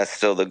that's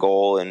still the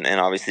goal, and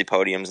obviously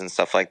podiums and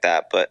stuff like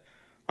that. But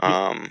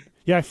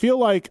yeah, I feel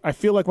like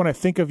when I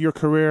think of your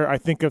career, I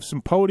think of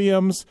some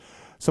podiums,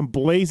 some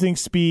blazing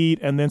speed,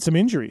 and then some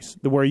injuries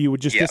where you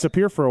would just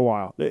disappear for a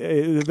while.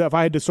 If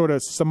I had to sort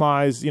of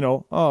surmise,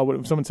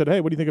 if someone said,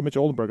 "Hey, what do you think of Mitch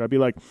Oldenburg?" I'd be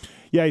like,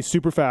 "Yeah, he's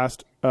super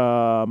fast.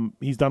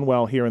 He's done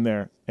well here and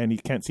there, and he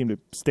can't seem to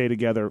stay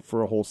together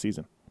for a whole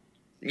season."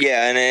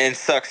 Yeah, and it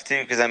sucks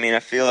too because I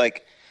feel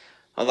like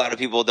a lot of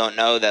people don't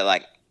know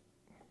that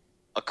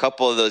a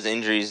couple of those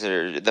injuries,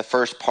 or the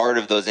first part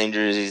of those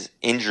injuries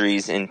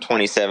in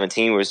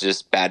 2017 was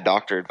just bad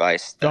doctor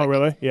advice. Oh,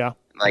 really? Yeah.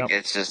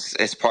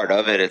 It's part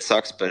of it. It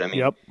sucks, but I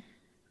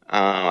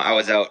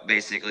was out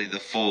basically the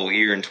full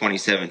year in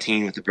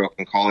 2017 with a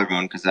broken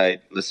collarbone because I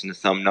listened to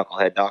some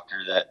knucklehead doctor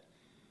that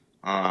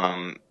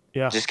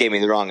just gave me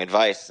the wrong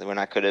advice when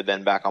I could have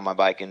been back on my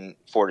bike in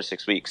 4 to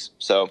 6 weeks.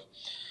 So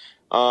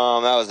that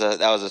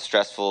was a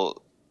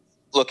stressful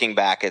looking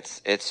back,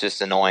 it's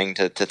just annoying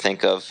to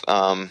think of,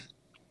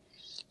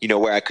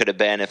 where I could have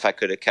been if I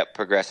could have kept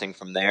progressing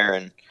from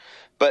there.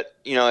 But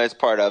it's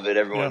part of it.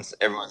 Everyone's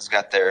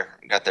got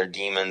their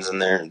demons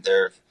and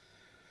they're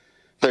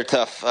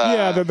tough.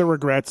 The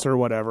regrets or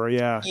whatever.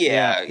 Yeah.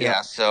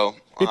 So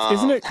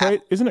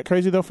isn't it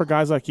crazy though for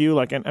guys like you,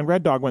 like, and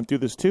Red Dog went through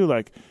this too,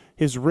 like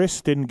his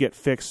wrist didn't get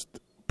fixed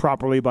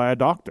properly by a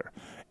doctor.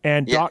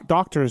 And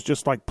doctors,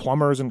 just like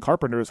plumbers and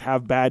carpenters,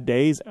 have bad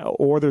days,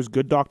 or there's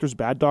good doctors,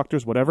 bad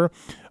doctors, whatever.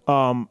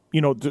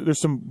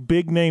 There's some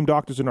big name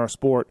doctors in our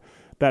sport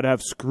that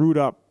have screwed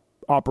up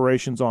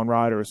operations on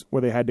riders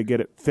where they had to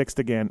get it fixed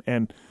again.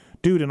 And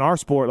dude, in our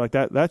sport, like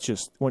that's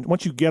just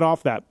once you get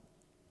off that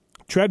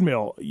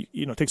treadmill,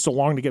 it takes so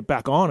long to get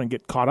back on and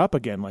get caught up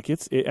again. Like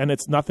it's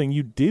nothing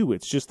you do.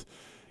 It's just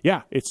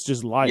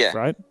life,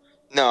 right?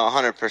 No,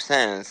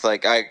 100%. It's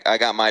like I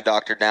got my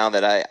doctor now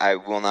that I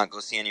will not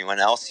go see anyone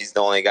else. He's the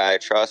only guy I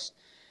trust,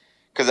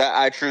 because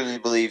I truly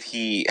believe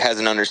he has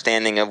an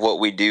understanding of what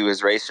we do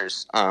as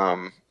racers,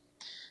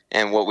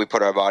 and what we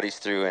put our bodies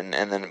through.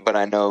 But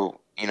I know,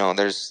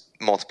 there's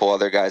multiple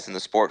other guys in the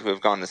sport who have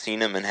gone to see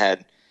him and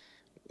had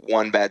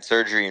one bad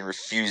surgery and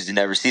refused to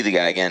never see the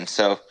guy again.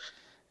 So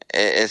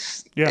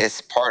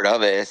it's part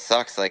of it. It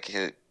sucks. Like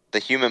the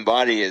human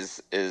body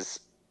is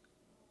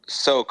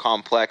so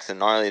complex and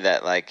gnarly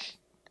that, like,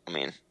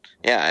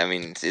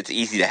 it's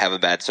easy to have a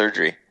bad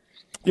surgery.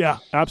 Yeah,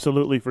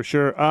 absolutely, for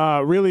sure.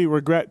 Really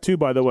regret too,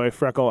 by the way,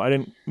 Freckle, I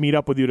didn't meet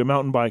up with you to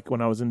mountain bike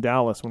when we were in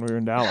Dallas. I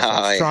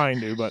was trying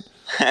to, but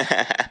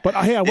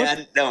hey,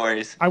 no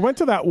worries. I went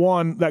to that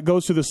one that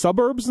goes to the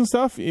suburbs and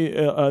stuff.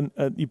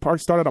 You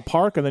start at a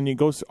park and then you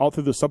go all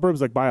through the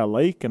suburbs, like by a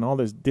lake and all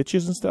those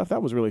ditches and stuff.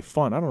 That was really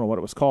fun. I don't know what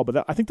it was called,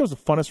 but I think that was the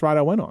funnest ride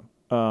I went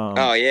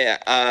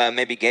on.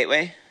 Maybe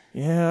Gateway.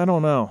 Yeah, I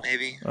don't know.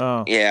 Maybe.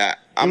 Oh. Yeah,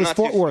 I'm not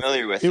too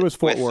familiar with it. It was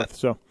Fort Worth,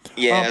 so.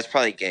 Yeah, it was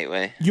probably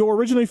Gateway. You're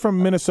originally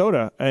from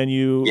Minnesota, and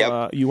you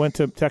went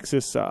to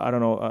Texas, I don't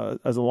know,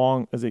 as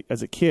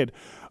a kid.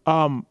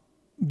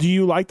 Do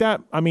you like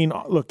that? I mean,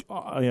 look,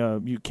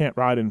 you can't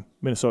ride in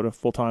Minnesota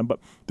full time,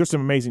 but there's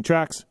some amazing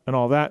tracks and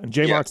all that, and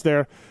J-Mart's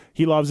there.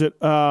 He loves it.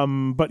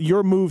 But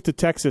your move to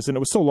Texas, and it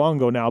was so long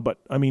ago now, but,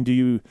 I mean, do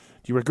you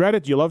regret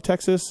it? Do you love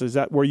Texas? Is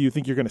that where you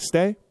think you're going to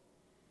stay?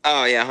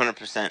 Oh yeah,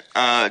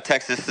 100%.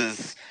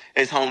 Texas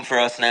is home for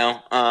us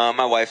now.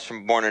 My wife's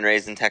born and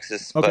raised in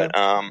Texas, okay. But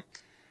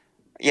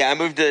I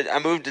moved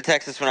to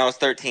Texas when I was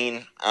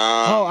 13.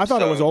 I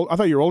thought it was old. I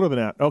thought you were older than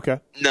that. Okay.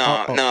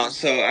 No.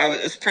 So I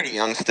was pretty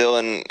young still,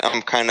 and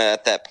I'm kind of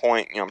at that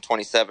point. I'm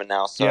 27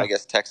 now, so I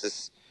guess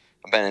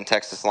I've been in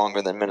Texas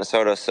longer than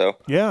Minnesota. So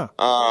yeah.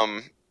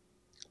 I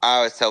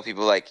always tell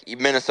people, like,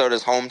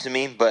 Minnesota's home to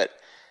me, but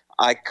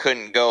I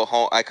couldn't go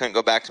home. I couldn't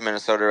go back to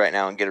Minnesota right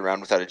now and get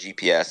around without a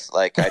GPS.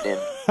 Like, I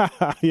didn't.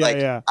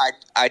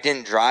 I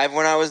didn't drive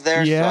when I was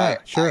there. Yeah,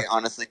 so I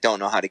honestly don't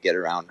know how to get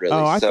around, really.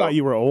 Oh, I thought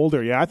you were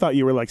older. Yeah, I thought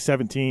you were like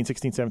 16,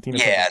 17. Or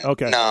something.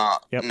 Okay.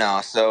 No.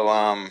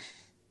 So,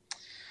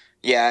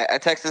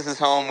 Texas is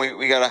home.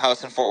 We got a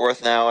house in Fort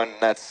Worth now, and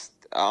that's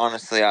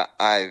honestly,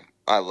 I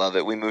love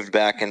it. We moved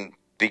back in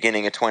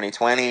beginning of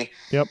 2020.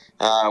 Yep.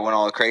 When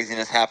all the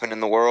craziness happened in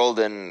the world,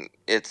 and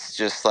it's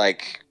just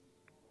like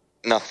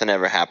nothing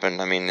ever happened.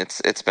 I mean,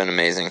 it's been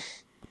amazing.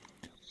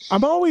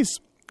 I'm always,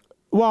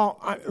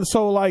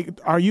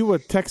 are you a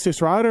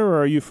Texas rider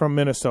or are you from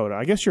Minnesota?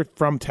 I guess you're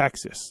from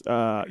Texas. You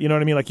know what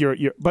I mean? Like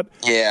but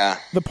yeah.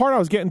 The part I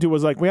was getting to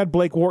was, like, we had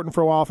Blake Wharton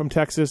for a while from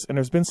Texas, and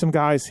there's been some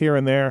guys here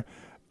and there.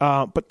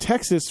 But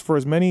Texas, for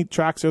as many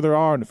tracks as there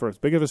are, and for as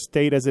big of a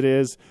state as it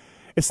is,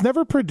 it's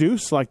never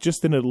produced like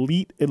just an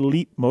elite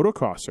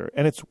motocrosser.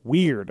 And it's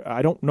weird.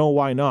 I don't know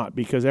why not,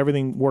 because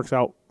everything works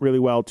out really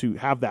well to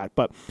have that.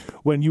 But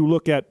when you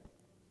look at,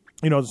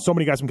 so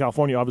many guys from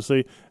California,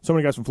 obviously, so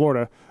many guys from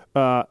Florida,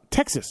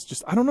 Texas,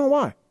 just, I don't know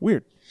why.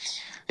 Weird.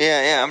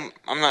 Yeah.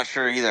 I'm not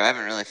sure either. I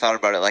haven't really thought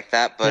about it like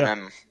that, but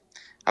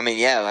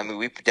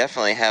we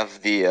definitely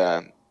have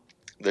the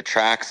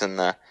tracks and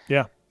the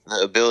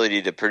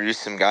ability to produce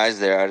some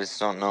guys there. I just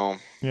don't know.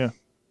 Yeah.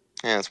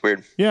 Yeah, it's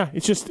weird. Yeah,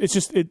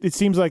 it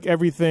seems like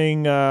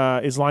everything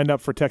is lined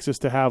up for Texas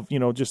to have,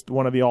 just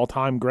one of the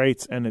all-time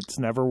greats, and it's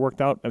never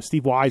worked out.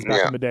 Steve Wise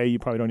back in the day, you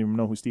probably don't even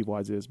know who Steve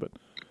Wise is, but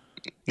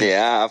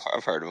yeah,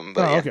 I've heard of him.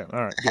 But okay,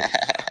 all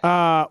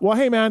right. Well,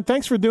 hey man,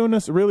 thanks for doing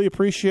this. Really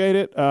appreciate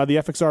it. The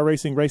FXR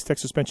Racing Race Tech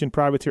Suspension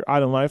Privateer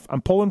Island Life.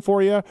 I'm pulling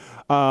for you.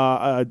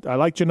 I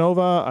like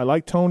Genova. I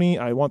like Tony.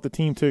 I want the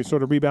team to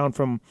sort of rebound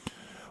from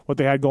what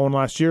they had going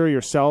last year.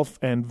 Yourself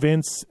and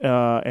Vince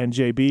and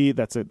JB.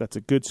 That's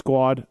a good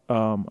squad.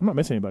 I'm not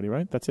missing anybody,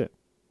 right? That's it.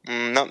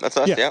 No, that's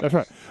us. Yeah, that's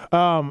right.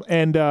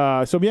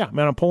 So yeah,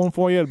 man, I'm pulling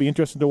for you. It'll be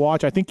interesting to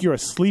watch. I think you're a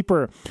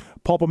sleeper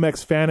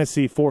Pulpamex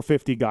Fantasy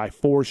 450 guy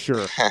for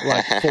sure.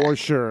 For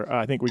sure.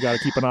 I think we got to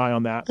keep an eye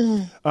on that.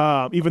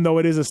 Even though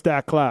it is a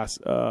stack class.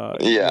 I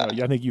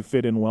think you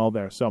fit in well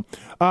there. So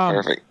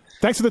perfect.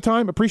 Thanks for the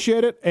time.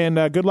 Appreciate it. And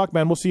good luck,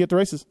 man. We'll see you at the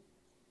races.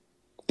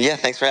 Yeah,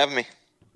 thanks for having me.